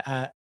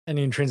an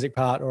intrinsic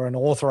part or an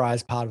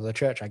authorized part of the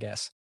church, I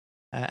guess.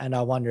 And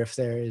I wonder if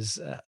there is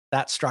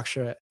that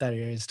structure that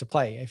is to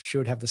play. If she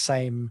would have the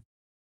same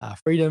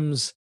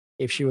freedoms,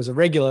 if she was a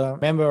regular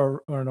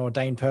member or an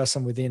ordained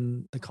person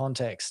within the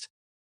context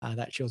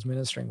that she was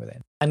ministering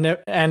within. And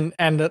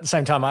at the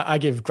same time, I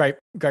give great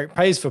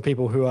praise for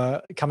people who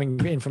are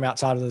coming in from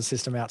outside of the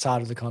system,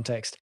 outside of the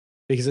context,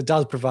 because it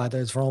does provide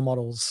those role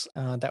models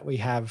that we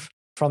have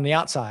from the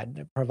outside.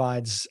 It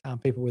provides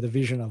people with a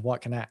vision of what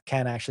can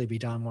actually be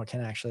done, what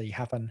can actually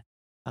happen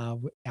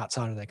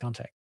outside of their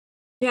context.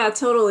 Yeah,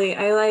 totally.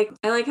 I like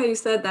how you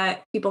said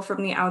that people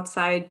from the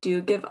outside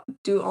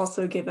do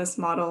also give us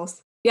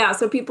models. Yeah,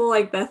 so people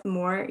like Beth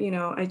Moore,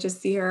 I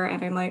just see her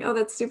and I'm like, oh,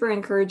 that's super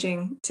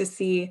encouraging to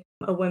see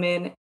a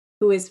woman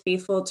who is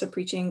faithful to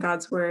preaching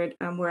God's word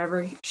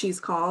wherever she's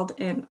called.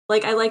 And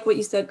like, I like what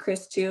you said,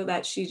 Chris, too,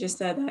 that she just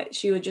said that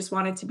she would just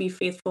wanted to be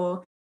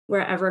faithful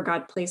wherever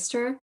God placed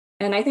her.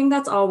 And I think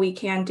that's all we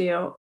can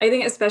do. I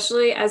think,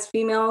 especially as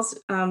females,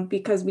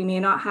 because we may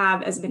not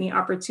have as many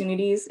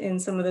opportunities in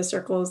some of the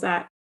circles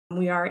that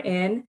we are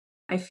in.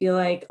 I feel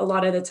like a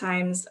lot of the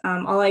times,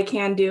 all I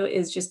can do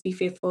is just be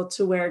faithful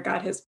to where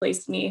God has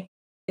placed me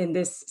in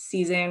this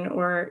season,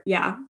 or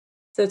yeah.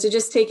 So to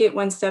just take it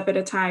one step at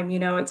a time,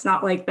 it's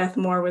not like Beth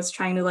Moore was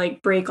trying to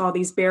like break all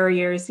these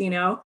barriers,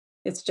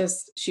 it's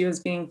just she was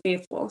being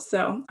faithful.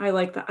 So I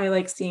like that. I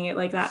like seeing it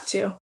like that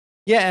too.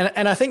 Yeah,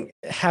 and I think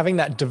having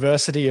that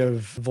diversity of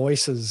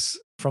voices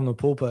from the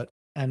pulpit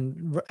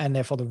and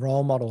therefore the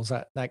role models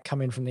that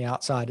come in from the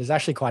outside is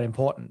actually quite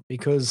important,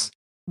 because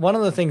one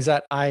of the things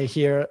that I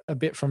hear a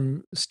bit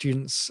from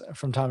students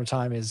from time to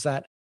time is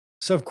that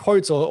sort of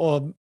quotes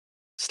or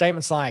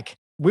statements like,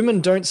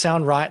 women don't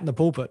sound right in the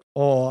pulpit,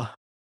 or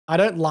I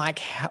don't like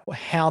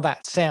how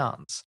that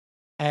sounds.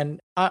 And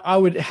I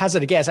would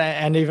hazard a guess,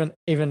 and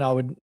even I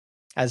would,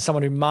 as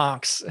someone who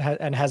marks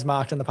and has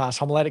marked in the past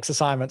homiletics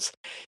assignments,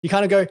 you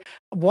kind of go,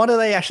 what are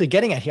they actually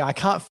getting at here? I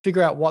can't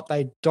figure out what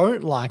they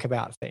don't like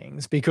about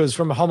things, because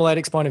from a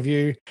homiletics point of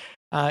view,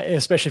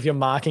 especially if you're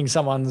marking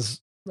someone's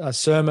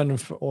sermon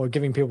or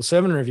giving people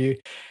sermon review,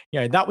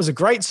 that was a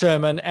great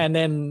sermon, and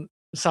then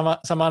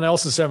someone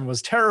else's sermon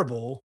was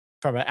terrible.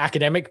 From an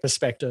academic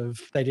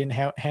perspective, they didn't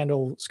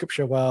handle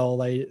scripture well.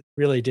 They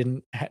really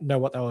didn't know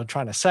what they were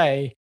trying to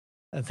say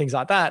and things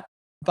like that.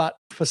 But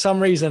for some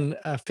reason,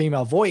 a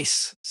female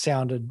voice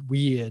sounded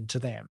weird to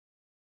them.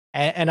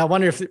 And I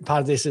wonder if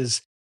part of this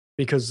is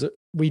because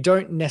we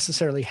don't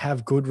necessarily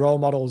have good role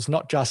models,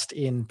 not just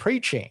in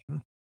preaching.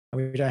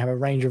 We don't have a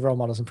range of role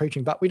models in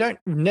preaching, but we don't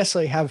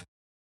necessarily have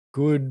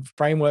good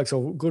frameworks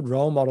or good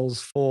role models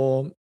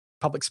for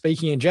public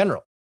speaking in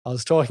general. I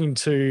was talking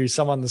to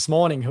someone this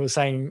morning who was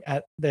saying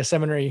at their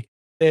seminary,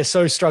 they're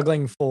so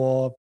struggling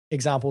for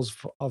examples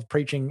of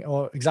preaching,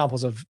 or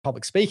examples of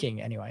public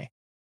speaking anyway,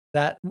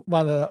 that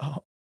one of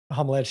the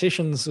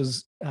homileticians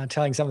was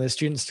telling some of their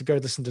students to go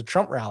listen to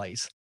Trump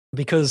rallies,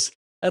 because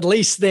at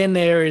least then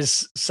there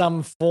is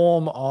some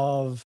form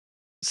of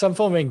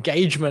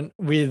engagement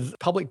with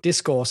public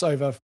discourse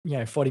over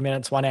 40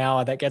 minutes, 1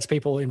 hour, that gets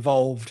people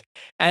involved.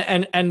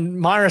 And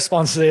my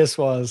response to this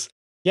was,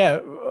 yeah,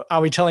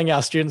 are we telling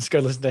our students to go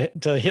listen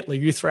to Hitler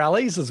Youth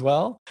rallies as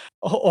well?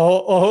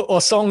 Or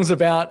songs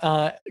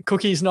about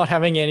cookies not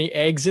having any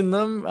eggs in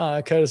them,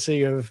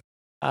 courtesy of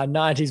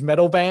 90s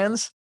metal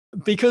bands?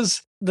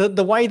 Because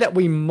the way that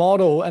we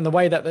model, and the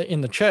way that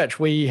in the church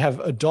we have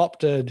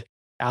adopted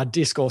our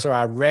discourse or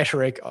our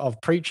rhetoric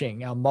of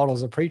preaching, our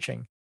models of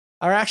preaching,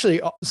 are actually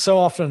so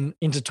often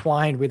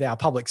intertwined with our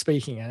public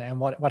speaking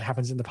and what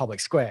happens in the public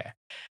square.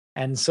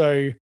 And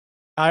so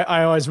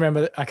I always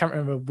remember, I can't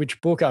remember which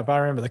book, but I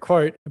remember the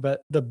quote,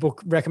 but the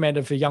book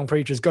recommended for young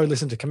preachers, go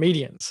listen to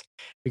comedians,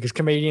 because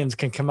comedians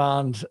can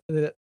command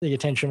the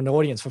attention of an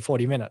audience for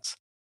 40 minutes.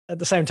 At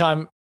the same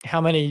time,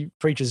 how many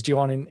preachers do you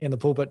want in the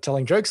pulpit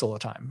telling jokes all the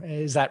time?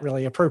 Is that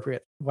really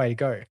appropriate way to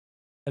go?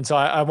 And so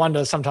I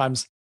wonder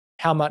sometimes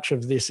how much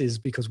of this is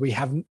because we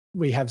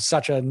have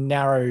such a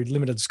narrow,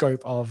 limited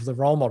scope of the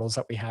role models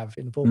that we have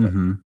in the pulpit.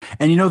 Mm-hmm.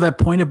 And that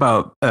point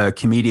about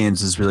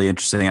comedians is really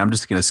interesting. I'm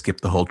just going to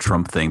skip the whole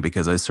Trump thing,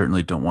 because I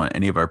certainly don't want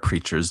any of our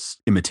preachers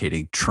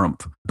imitating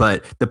Trump.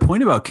 But the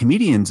point about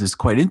comedians is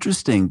quite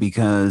interesting,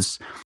 because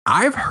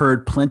I've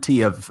heard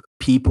plenty of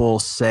people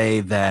say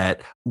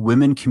that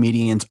women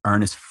comedians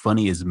aren't as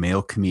funny as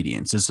male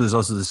comedians. So there's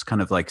also this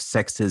kind of like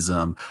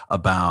sexism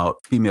about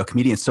female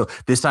comedians. So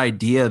this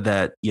idea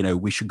that,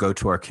 we should go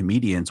to our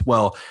comedians,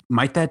 well,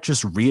 might that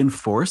just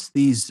reinforce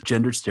these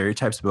gendered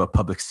stereotypes about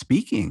public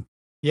speaking?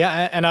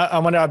 Yeah, and I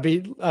wonder,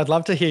 I'd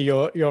love to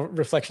hear your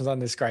reflections on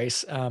this,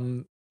 Grace.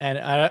 And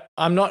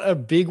I'm not a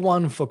big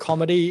one for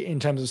comedy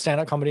in terms of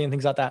stand-up comedy and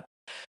things like that.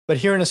 But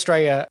here in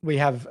Australia, we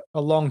have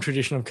a long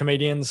tradition of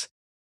comedians.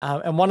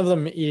 And one of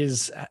them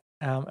is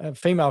a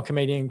female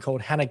comedian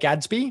called Hannah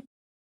Gadsby.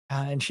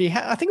 And she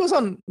I think it was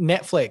on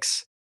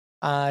Netflix.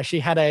 She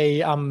had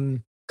a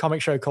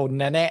comic show called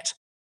Nanette,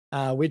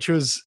 which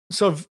was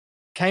sort of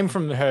came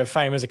from her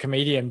fame as a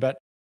comedian, but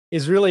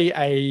is really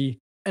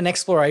an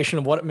exploration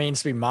of what it means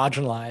to be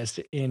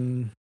marginalized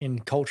in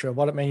culture,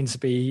 what it means to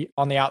be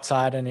on the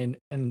outside and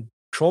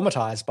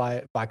traumatized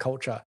by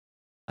culture.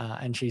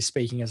 And she's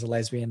speaking as a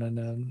lesbian and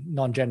a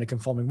non-gender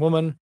conforming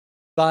woman.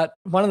 But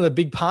one of the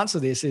big parts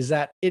of this is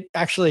that it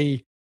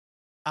actually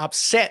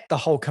upset the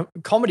whole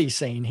comedy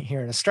scene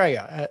here in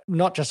Australia,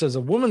 not just as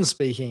a woman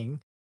speaking,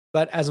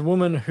 but as a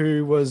woman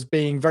who was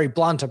being very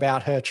blunt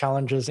about her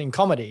challenges in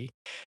comedy,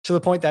 to the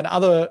point that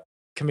other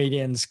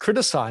comedians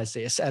criticized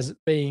this as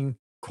being,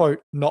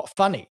 quote, not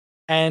funny.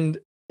 And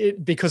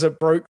because it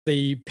broke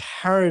the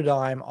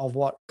paradigm of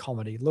what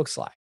comedy looks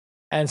like.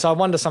 And so I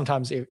wonder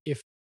sometimes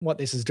if what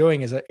this is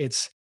doing is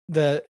it's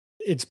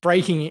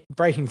breaking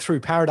through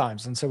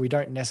paradigms. And so we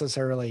don't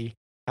necessarily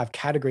have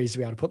categories to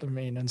be able to put them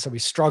in. And so we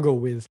struggle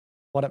with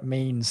what it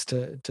means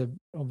to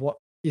what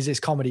is this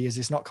comedy? Is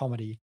this not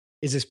comedy?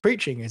 is this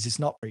preaching? Is this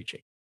not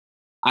preaching?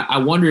 I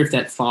wonder if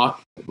that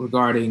thought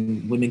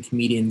regarding women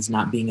comedians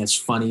not being as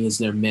funny as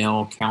their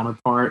male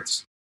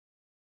counterparts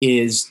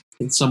is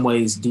in some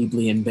ways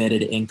deeply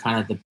embedded in kind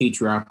of the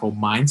patriarchal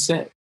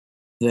mindset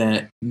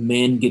that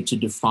men get to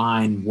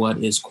define what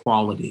is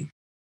quality,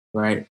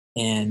 right?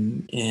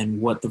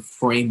 And what the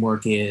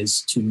framework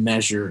is to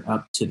measure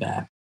up to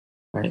that,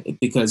 right?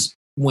 Because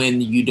when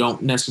you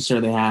don't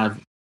necessarily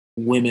have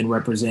women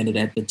represented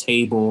at the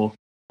table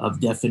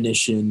of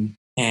definition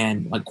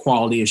and like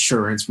quality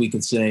assurance, we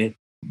could say,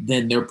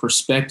 then their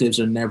perspectives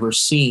are never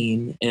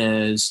seen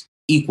as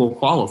equal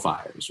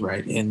qualifiers,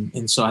 right?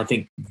 And so I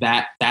think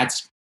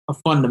that's a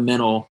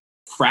fundamental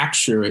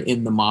fracture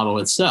in the model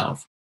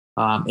itself.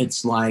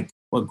 It's like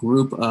a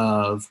group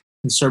of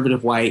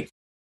conservative white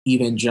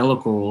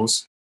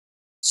evangelicals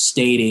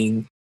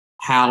stating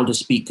how to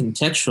speak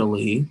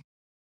contextually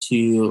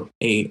to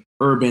a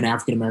urban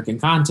African American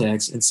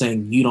context and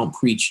saying you don't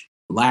preach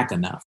Black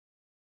enough.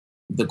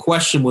 The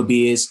question would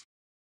be is,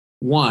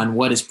 one,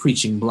 what is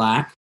preaching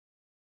Black?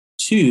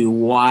 Two,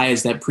 why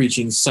is that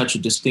preaching such a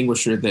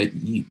distinguisher that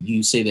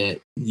you say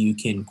that you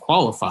can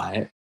qualify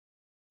it?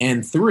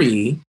 And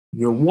three,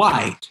 you're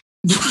white.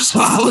 So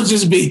I'll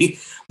just be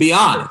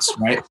honest,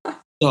 right?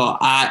 So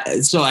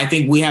I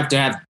think we have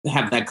to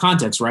have that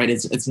context, right?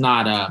 It's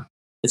not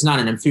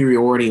an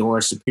inferiority or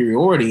a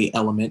superiority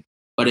element,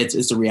 but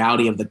it's the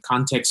reality of the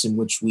context in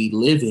which we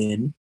live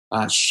in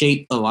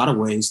shape a lot of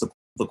ways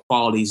the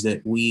qualities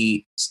that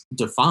we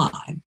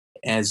define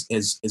as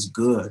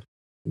good.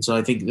 And so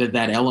I think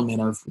that element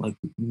of like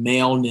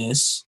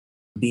maleness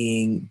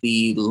being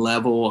the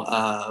level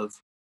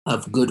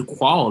of good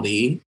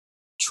quality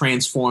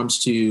transforms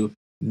to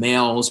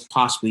males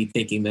possibly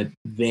thinking that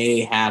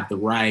they have the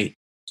right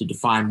to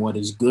define what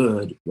is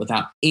good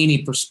without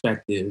any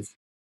perspective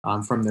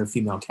from their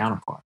female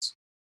counterparts.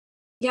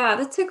 Yeah,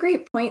 that's a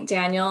great point,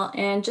 Daniel.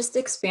 And just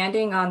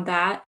expanding on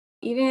that,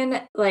 even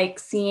like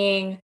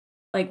seeing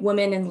like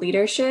women in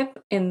leadership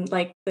and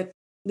like the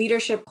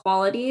leadership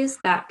qualities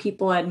that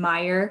people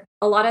admire.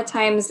 A lot of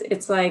times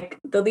it's like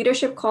the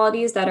leadership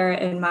qualities that are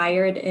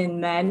admired in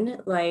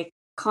men, like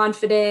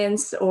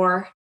confidence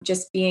or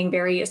just being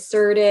very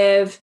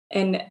assertive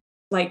and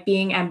like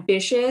being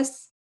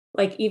ambitious.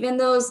 Like even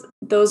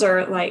those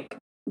are like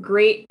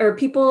great, or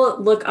people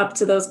look up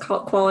to those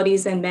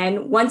qualities in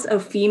men. Once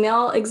a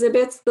female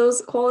exhibits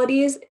those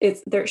qualities,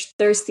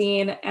 they're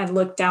seen and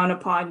looked down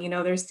upon.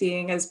 They're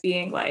seeing as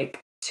being like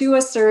too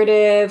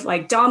assertive,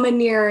 like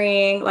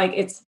domineering, like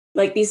it's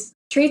like these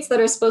traits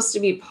that are supposed to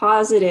be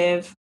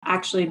positive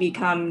actually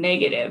become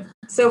negative.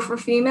 So for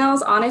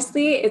females,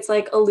 honestly, it's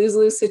like a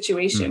lose-lose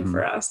situation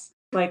for us,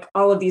 like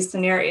all of these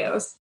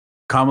scenarios.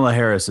 Kamala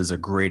Harris is a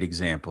great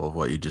example of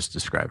what you just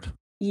described.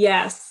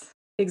 Yes,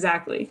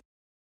 exactly.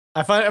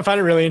 I find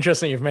it really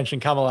interesting you've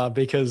mentioned Kamala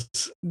because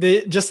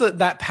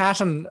that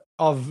pattern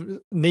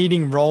of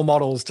needing role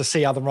models to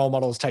see other role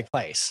models take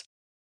place.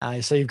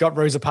 So you've got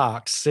Rosa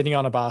Parks sitting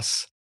on a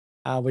bus,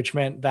 which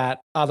meant that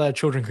other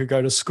children could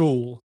go to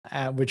school,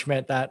 which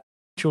meant that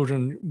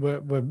children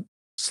were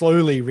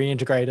slowly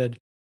reintegrated,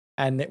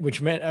 and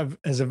which meant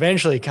has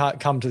eventually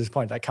come to this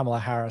point that Kamala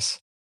Harris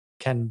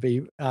can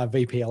be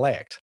VP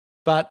elect.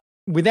 But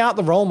without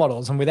the role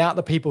models and without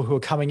the people who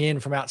are coming in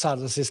from outside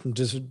of the system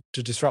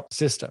to disrupt the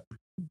system,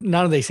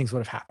 none of these things would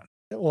have happened.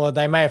 Or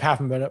they may have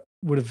happened, but it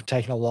would have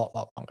taken a lot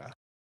longer.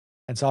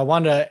 And so I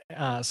wonder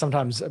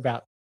sometimes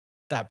about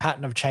that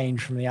pattern of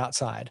change from the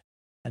outside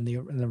and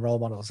the role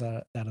models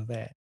that are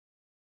there.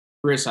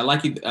 Chris, I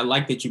like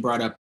that you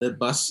brought up the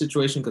bus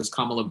situation because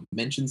Kamala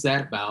mentions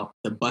that about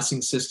the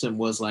busing system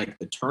was like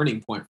the turning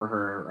point for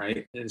her,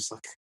 right? And it's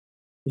like,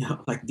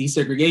 like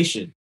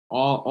desegregation,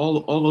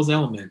 all those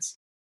elements.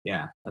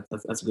 Yeah,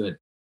 that's good.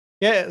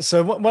 Yeah,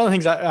 so one of the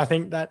things I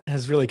think that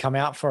has really come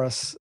out for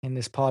us in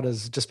this pod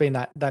has just been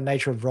that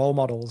nature of role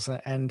models.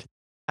 And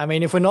I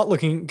mean, if we're not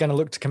going to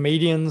look to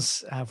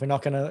comedians, if we're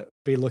not going to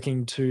be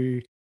looking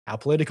to our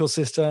political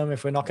system,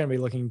 if we're not going to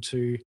be looking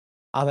to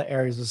other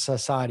areas of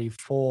society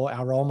for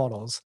our role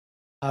models,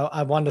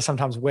 I wonder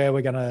sometimes where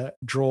we're going to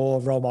draw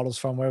role models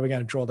from, where we're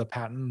going to draw the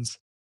patterns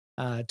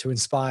to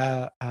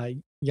inspire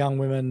young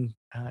women,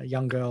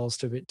 young girls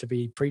to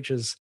be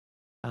preachers,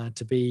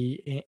 to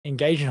be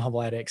engaged in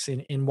homiletics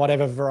in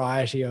whatever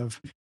variety of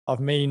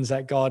means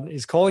that God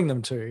is calling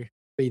them to,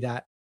 be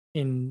that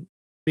in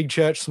big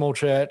church, small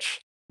church,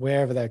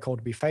 wherever they're called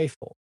to be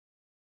faithful.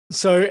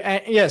 So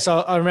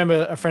I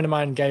remember a friend of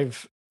mine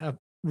gave a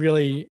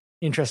really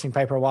interesting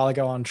paper a while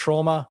ago on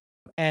trauma.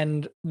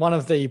 And one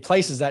of the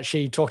places that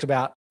she talked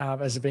about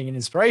as being an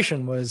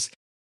inspiration was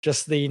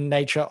just the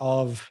nature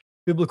of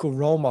biblical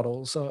role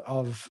models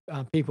of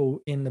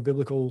people in the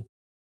biblical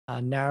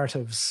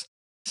narratives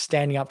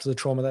standing up to the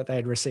trauma that they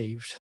had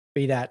received.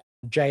 Be that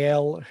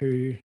Jael,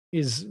 who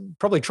is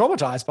probably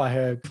traumatized by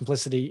her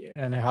complicity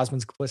and her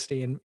husband's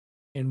complicity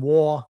in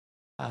war,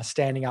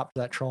 standing up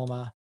to that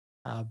trauma.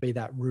 Be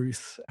that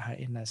Ruth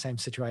in that same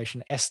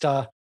situation.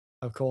 Esther,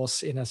 of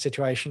course, in a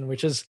situation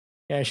which is,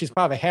 she's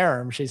part of a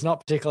harem. She's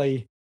not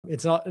particularly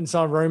It's not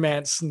a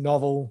romance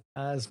novel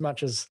as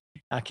much as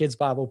our kids'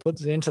 Bible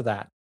puts into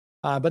that.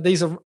 But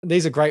these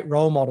are great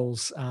role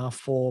models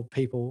for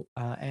people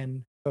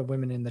and for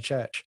women in the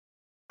church.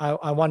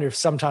 I wonder if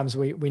sometimes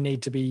we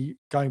need to be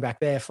going back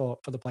there for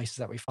the places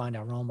that we find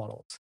our role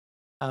models.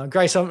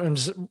 Grace, I'm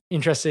just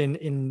interested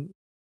in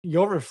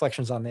your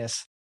reflections on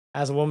this.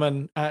 As a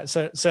woman,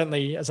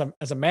 certainly as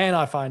a man,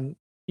 I find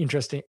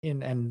interesting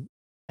in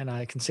and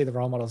I can see the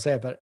role models there.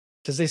 But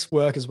does this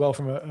work as well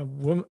from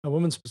a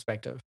woman's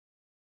perspective?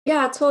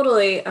 Yeah,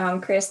 totally.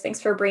 Chris,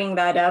 thanks for bringing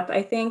that up.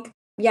 I think,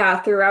 yeah,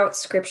 throughout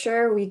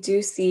scripture, we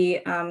do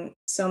see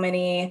so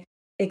many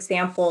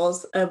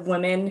examples of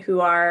women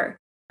who are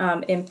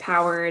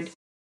empowered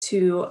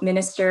to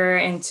minister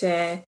and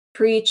to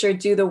preach or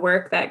do the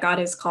work that God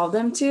has called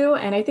them to.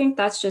 And I think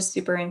that's just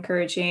super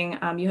encouraging.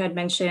 You had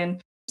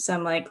mentioned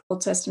some like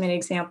Old Testament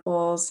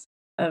examples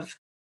of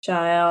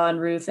Jael and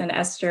Ruth and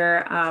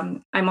Esther.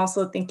 I'm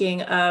also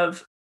thinking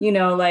of,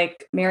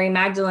 like Mary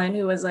Magdalene,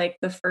 who was like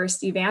the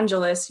first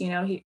evangelist.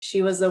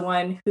 She was the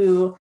one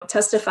who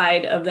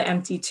testified of the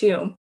empty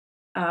tomb.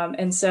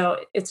 And so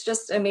it's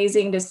just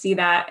amazing to see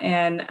that.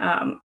 And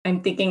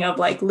I'm thinking of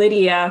like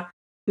Lydia,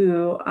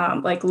 who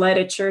like led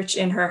a church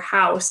in her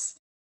house,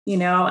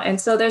 and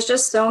so there's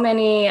just so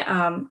many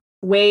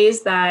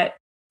ways that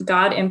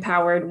God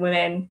empowered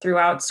women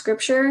throughout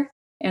scripture.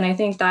 And I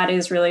think that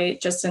is really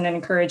just an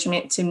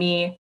encouragement to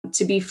me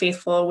to be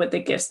faithful with the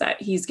gifts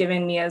that he's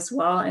given me as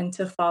well, and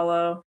to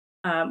follow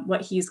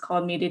what he's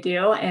called me to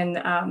do.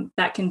 And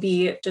that can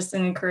be just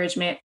an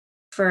encouragement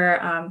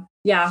for,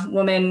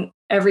 women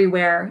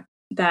everywhere,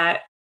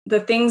 that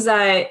the things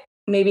that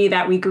maybe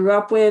that we grew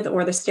up with,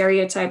 or the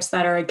stereotypes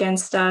that are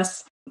against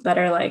us, that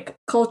are like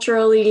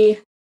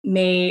culturally,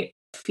 may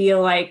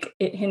feel like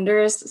it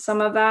hinders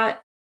some of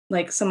that,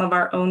 like some of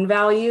our own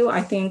value.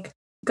 I think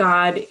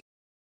God,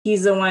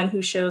 he's the one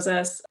who shows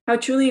us how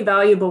truly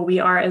valuable we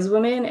are as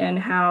women, and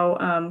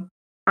how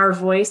our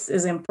voice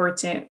is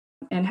important,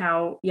 and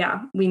how,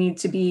 we need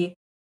to be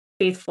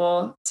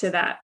faithful to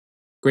that.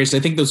 Grace, I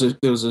think those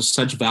are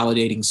such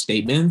validating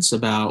statements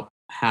about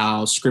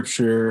how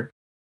scripture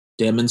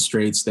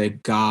demonstrates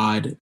that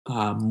God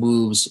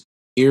moves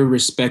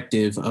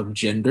irrespective of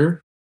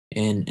gender,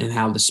 and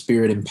how the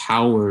Spirit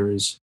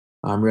empowers,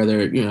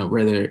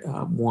 whether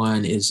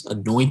one is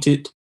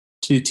anointed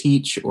to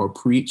teach or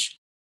preach,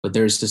 but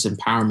there's this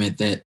empowerment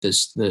that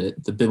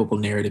the biblical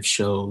narrative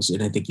shows,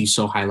 and I think you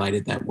so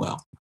highlighted that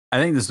well. I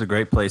think this is a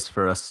great place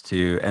for us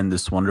to end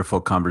this wonderful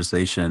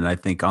conversation. And I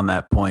think on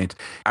that point,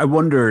 I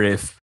wonder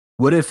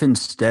what if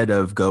instead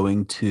of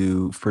going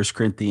to 1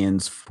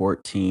 Corinthians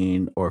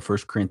 14 or 1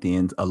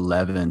 Corinthians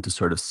 11 to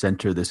sort of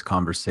center this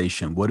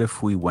conversation, what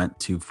if we went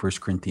to 1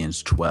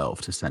 Corinthians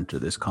 12 to center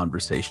this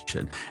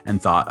conversation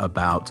and thought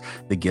about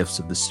the gifts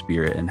of the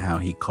Spirit and how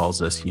he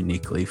calls us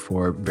uniquely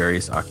for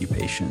various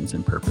occupations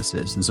and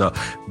purposes? And so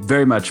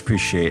very much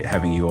appreciate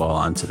having you all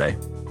on today.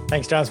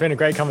 Thanks, John. It's been a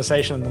great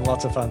conversation and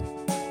lots of fun.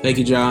 Thank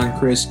you, John,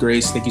 Chris,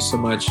 Grace. Thank you so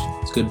much.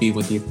 It's good to be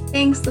with you.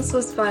 Thanks. This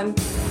was fun.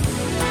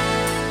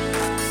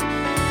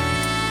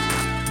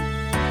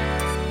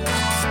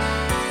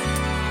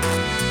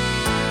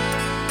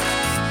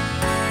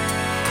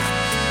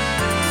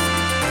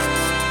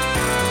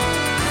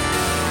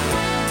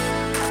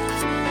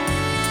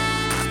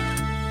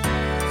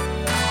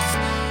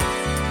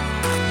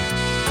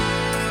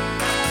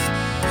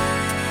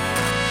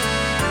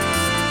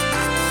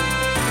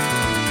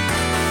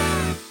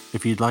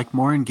 If you'd like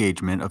more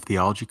engagement of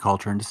theology,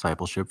 culture, and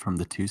discipleship from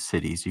the Two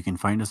Cities, you can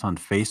find us on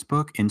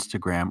Facebook,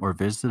 Instagram, or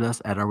visit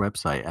us at our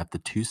website at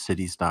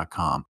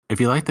thetwocities.com. If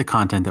you like the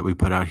content that we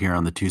put out here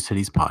on the Two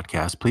Cities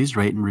podcast, please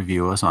rate and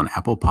review us on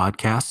Apple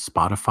Podcasts,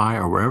 Spotify,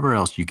 or wherever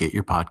else you get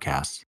your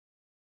podcasts.